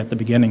thank Mary at the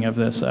beginning of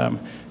this.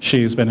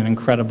 She's been an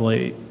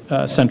incredibly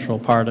central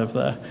part of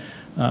the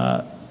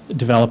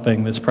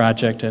developing this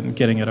project and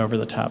getting it over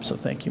the top, so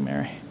thank you,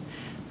 Mary.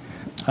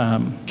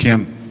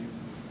 Kim.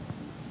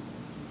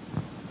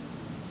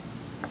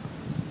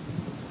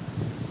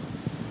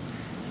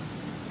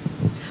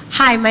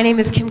 Hi, my name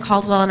is Kim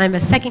Caldwell, and I'm a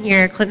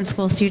second-year Clinton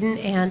School student,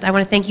 and I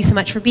want to thank you so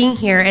much for being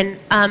here.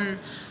 And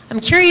I'm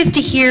curious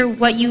to hear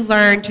what you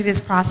learned through this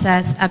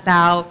process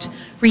about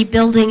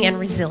rebuilding and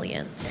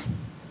resilience.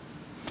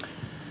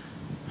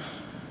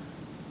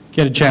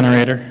 Get a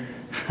generator.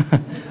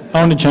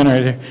 Own a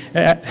generator.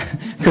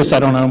 Of course, I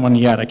don't own one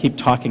yet. I keep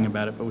talking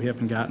about it, but we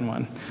haven't gotten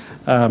one.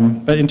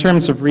 But in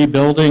terms of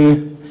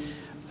rebuilding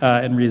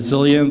and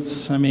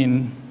resilience, I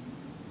mean,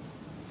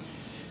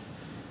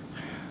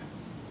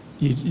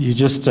 you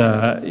just,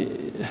 I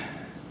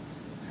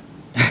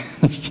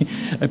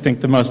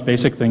think the most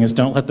basic thing is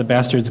don't let the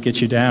bastards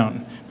get you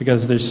down,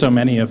 because there's so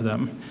many of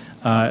them,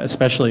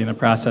 especially in a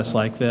process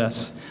like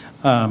this.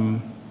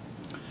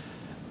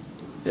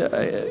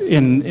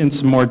 In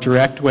some more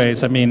direct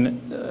ways, I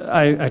mean,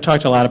 I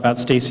talked a lot about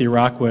Stacy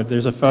Rockwood.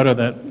 There's a photo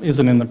that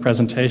isn't in the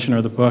presentation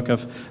or the book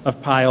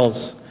of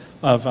piles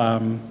of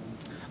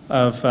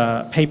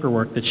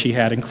paperwork that she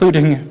had,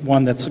 including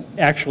one that's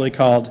actually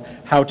called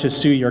How to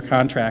Sue Your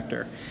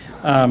Contractor.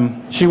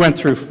 She went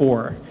through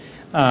 4.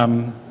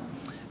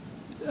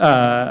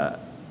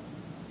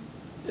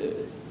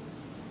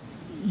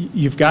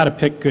 You've got to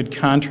pick good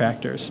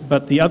contractors.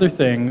 But the other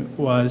thing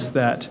was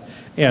that,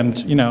 and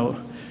you know,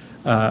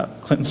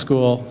 Clinton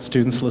School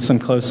students listen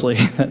closely,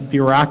 that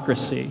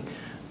bureaucracy,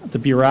 the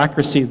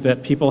bureaucracy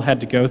that people had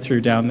to go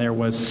through down there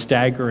was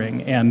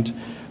staggering. And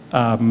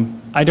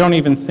I don't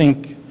even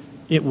think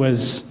it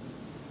was,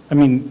 I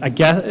mean, I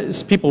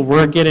guess people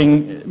were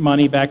getting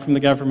money back from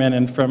the government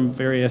and from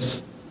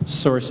various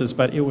sources,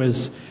 but it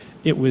was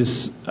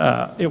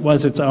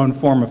its own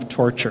form of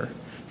torture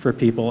for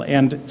people.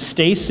 And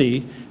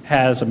Stacy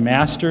has a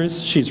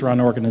master's, she's run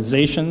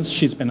organizations,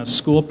 she's been a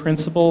school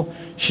principal,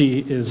 she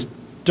is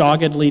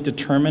doggedly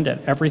determined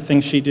at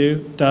everything she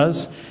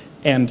does,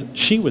 and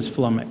she was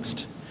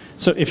flummoxed.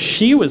 So if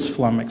she was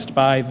flummoxed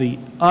by the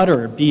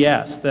utter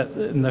BS,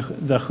 and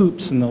the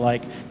hoops and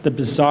the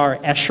bizarre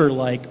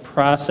Escher-like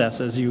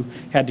processes you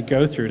had to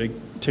go through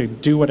to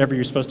do whatever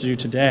you're supposed to do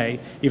today,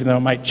 even though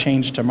it might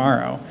change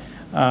tomorrow,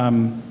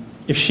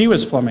 if she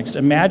was flummoxed,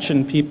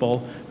 imagine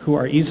people who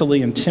are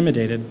easily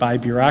intimidated by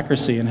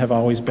bureaucracy and have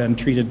always been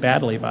treated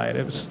badly by it.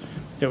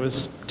 It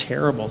was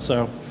terrible.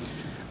 So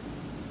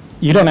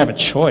you don't have a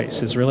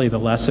choice is really the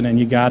lesson, and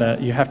you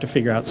have to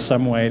figure out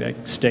some way to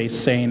stay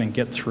sane and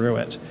get through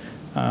it.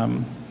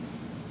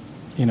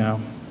 You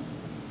know,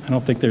 I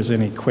don't think there's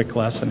any quick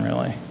lesson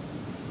really.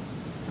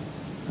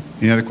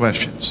 Any other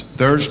questions?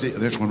 Thursday,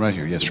 there's one right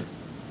here. Yes, sir.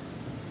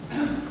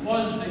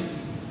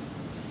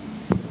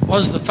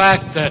 Was the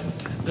fact that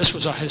this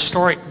was a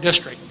historic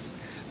district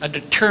a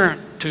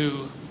deterrent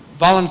to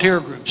volunteer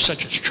groups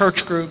such as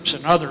church groups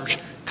and others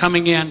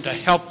coming in to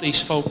help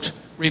these folks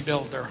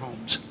rebuild their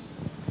homes?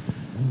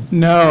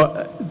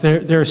 No,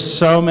 there are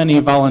so many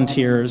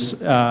volunteers.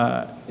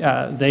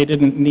 They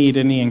didn't need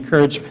any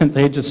encouragement.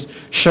 They just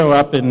show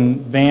up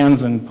in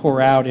vans and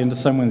pour out into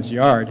someone's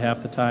yard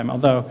half the time.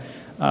 Although,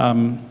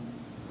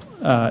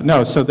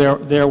 no, so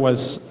there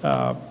was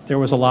a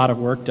lot of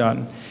work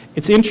done.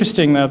 It's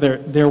interesting though.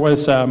 There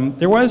was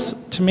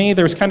to me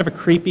there was kind of a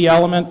creepy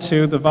element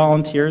to the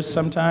volunteers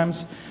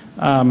sometimes.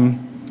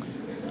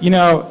 You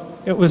know,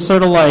 it was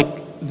sort of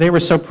like they were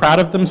so proud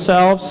of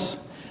themselves,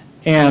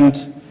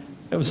 and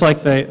it was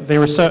like there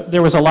was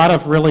a lot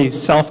of really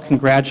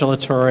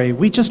self-congratulatory,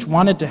 we just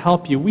wanted to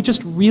help you, we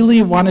just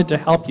really wanted to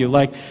help you,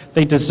 like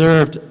they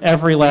deserved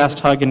every last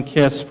hug and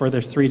kiss for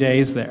their 3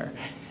 days there.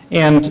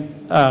 And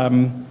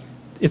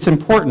it's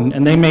important,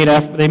 and they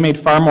made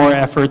far more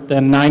effort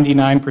than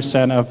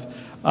 99%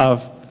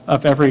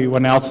 of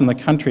everyone else in the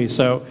country,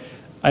 so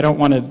I don't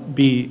want to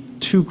be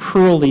too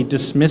cruelly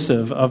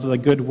dismissive of the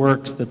good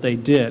works that they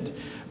did,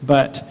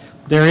 but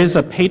there is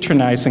a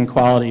patronizing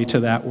quality to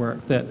that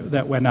work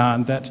that went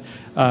on that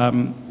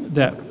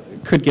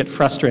could get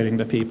frustrating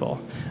to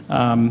people.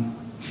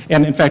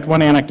 And in fact,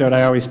 one anecdote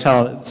I always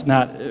tell, it's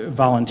not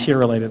volunteer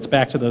related, it's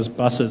back to those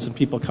buses and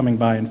people coming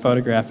by and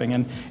photographing.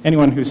 And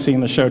anyone who's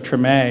seen the show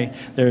Treme,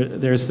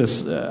 there's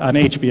this on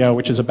HBO,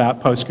 which is about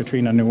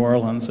post-Katrina New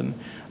Orleans. And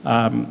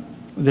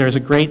there's a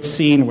great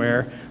scene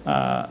where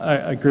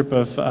a group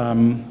of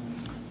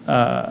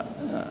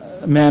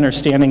men are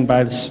standing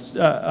by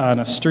on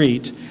a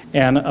street,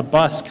 and a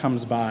bus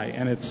comes by,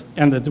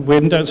 and the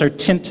windows are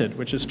tinted,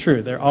 which is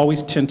true. They're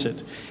always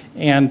tinted,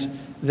 and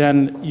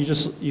then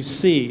you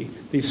see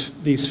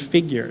these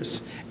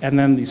figures, and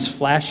then these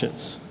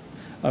flashes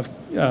of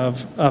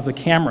the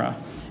camera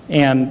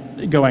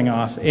and going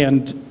off.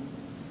 And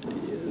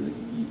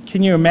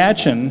can you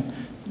imagine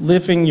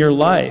living your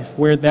life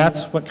where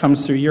that's what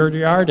comes through your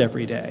yard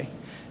every day?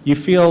 You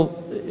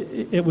feel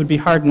it would be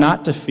hard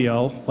not to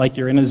feel like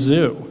you're in a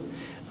zoo.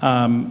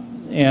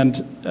 And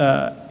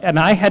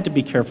I had to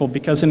be careful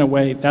because in a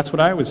way that's what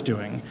I was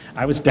doing.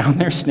 I was down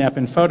there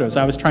snapping photos.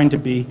 I was trying to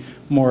be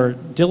more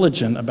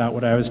diligent about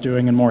what I was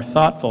doing and more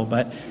thoughtful,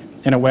 but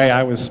in a way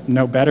I was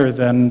no better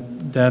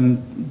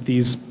than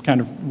these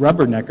kind of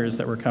rubberneckers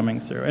that were coming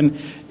through. And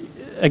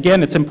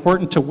again, it's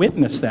important to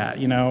witness that,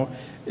 you know.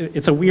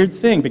 it's a weird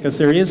thing because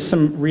there is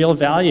some real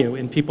value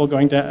in people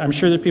going to, I'm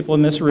sure there are people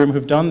in this room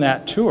who've done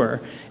that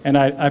tour, and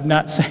I'm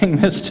not saying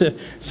this to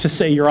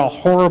say you're all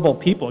horrible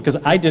people, because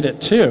I did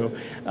it too.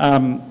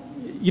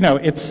 You know,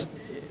 it's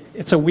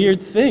a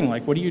weird thing.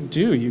 Like, what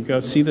do? You go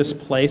see this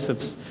place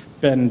that's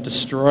been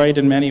destroyed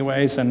in many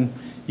ways, and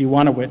you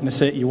want to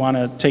witness it, you want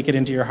to take it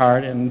into your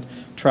heart and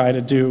try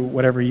to do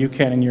whatever you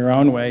can in your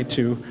own way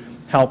to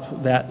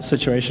help that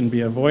situation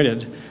be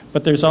avoided.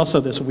 But there's also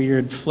this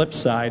weird flip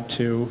side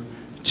to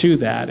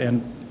that,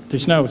 and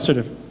there's no sort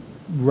of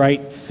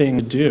right thing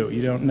to do.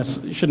 You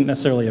shouldn't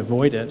necessarily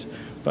avoid it,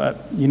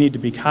 but you need to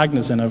be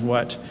cognizant of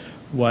what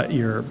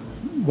you're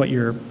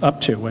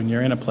up to when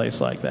you're in a place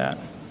like that.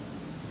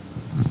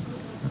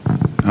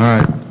 All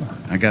right,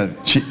 I got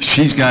it.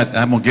 She's got.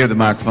 I'm gonna give the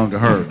microphone to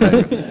her,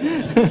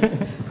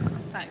 David.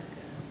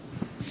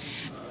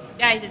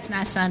 Dave is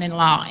my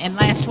son-in-law, and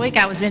last week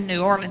I was in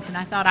New Orleans, and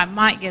I thought I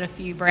might get a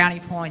few brownie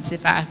points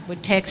if I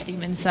would text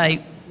him and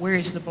say,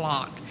 "Where's the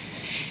block?"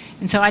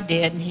 And so I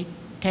did, and he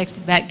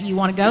texted back, "Do you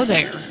want to go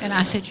there?" And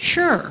I said,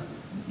 "Sure."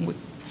 We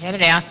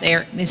headed out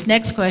there, and his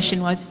next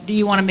question was, "Do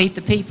you want to meet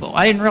the people?"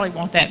 I didn't really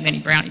want that many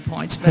brownie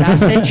points, but I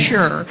said,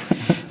 "Sure."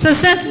 So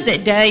something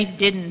that Dave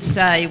didn't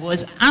say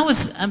was, I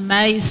was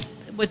amazed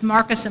with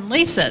Marcus and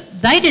Lisa.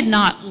 They did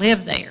not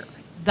live there.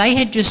 They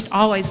had just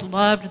always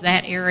loved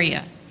that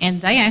area. And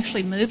they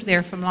actually moved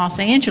there from Los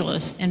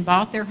Angeles and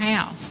bought their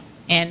house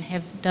and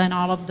have done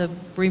all of the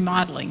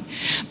remodeling.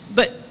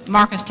 But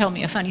Marcus told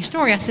me a funny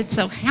story. I said,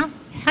 "So how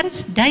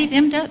does Dave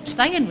end up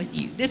staying with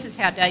you?" This is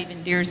how Dave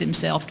endears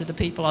himself to the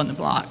people on the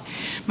block.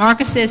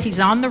 Marcus says he's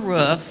on the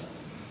roof.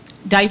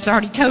 Dave's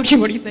already told you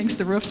what he thinks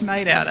the roof's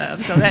made out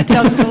of, so that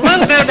tells us a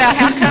little bit about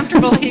how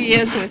comfortable he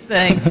is with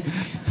things.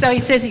 So he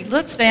says he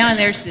looks down, and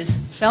there's this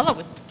fellow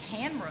with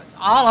cameras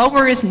all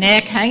over his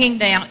neck, hanging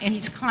down, and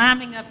he's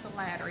climbing up the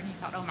ladder. And he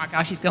thought, "Oh my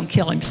gosh, he's going to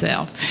kill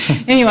himself."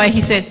 Anyway,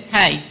 he said,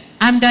 "Hey,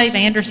 I'm Dave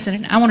Anderson,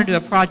 and I want to do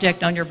a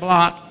project on your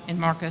block." And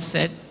Marcus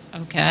said,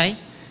 "Okay."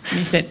 And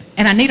he said,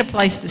 "And I need a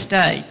place to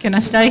stay. Can I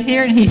stay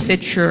here?" And he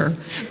said, "Sure."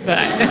 But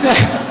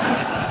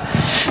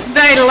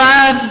they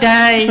love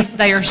Dave.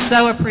 They are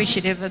so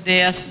appreciative of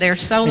this. They're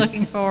so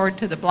looking forward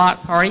to the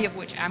block party, of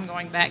which I'm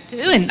going back to,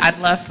 and I'd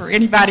love for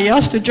anybody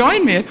else to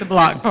join me at the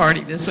block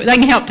party this week. They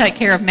can help take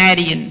care of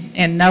Maddie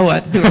and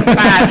Noah, who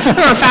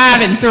are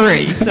 5 and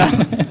 3. So.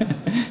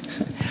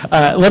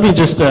 Let me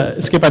just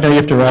skip. I know you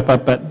have to wrap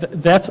up,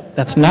 but that's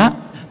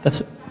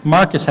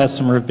Marcus has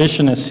some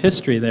revisionist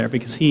history there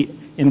because he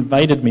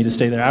invited me to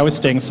stay there. I was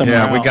staying somewhere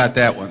else. Yeah, we got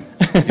that one.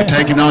 You're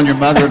taking on your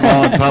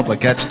mother-in-law in public.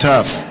 That's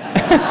tough.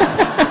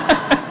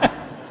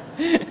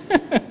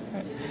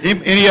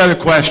 Any other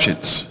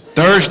questions?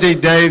 Thursday,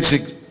 Dave's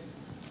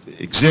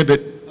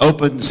exhibit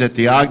opens at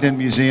the Ogden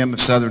Museum of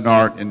Southern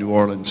Art in New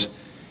Orleans.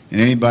 And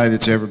anybody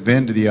that's ever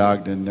been to the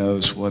Ogden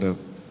knows what a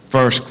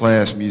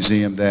first-class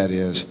museum that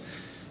is.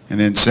 And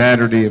then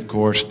Saturday, of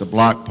course, the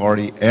block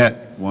party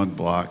at One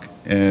Block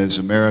as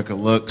America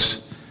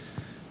looks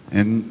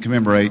and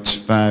commemorates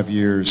 5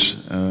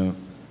 years of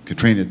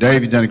Katrina.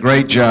 Dave, you've done a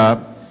great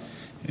job.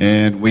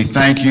 And we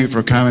thank you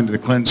for coming to the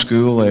Clinton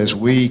School as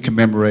we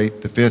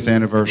commemorate the 5th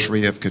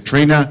anniversary of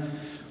Katrina.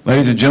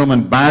 Ladies and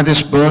gentlemen, buy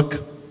this book,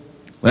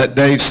 let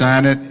Dave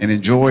sign it, and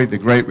enjoy the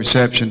great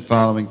reception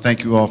following.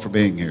 Thank you all for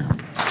being here.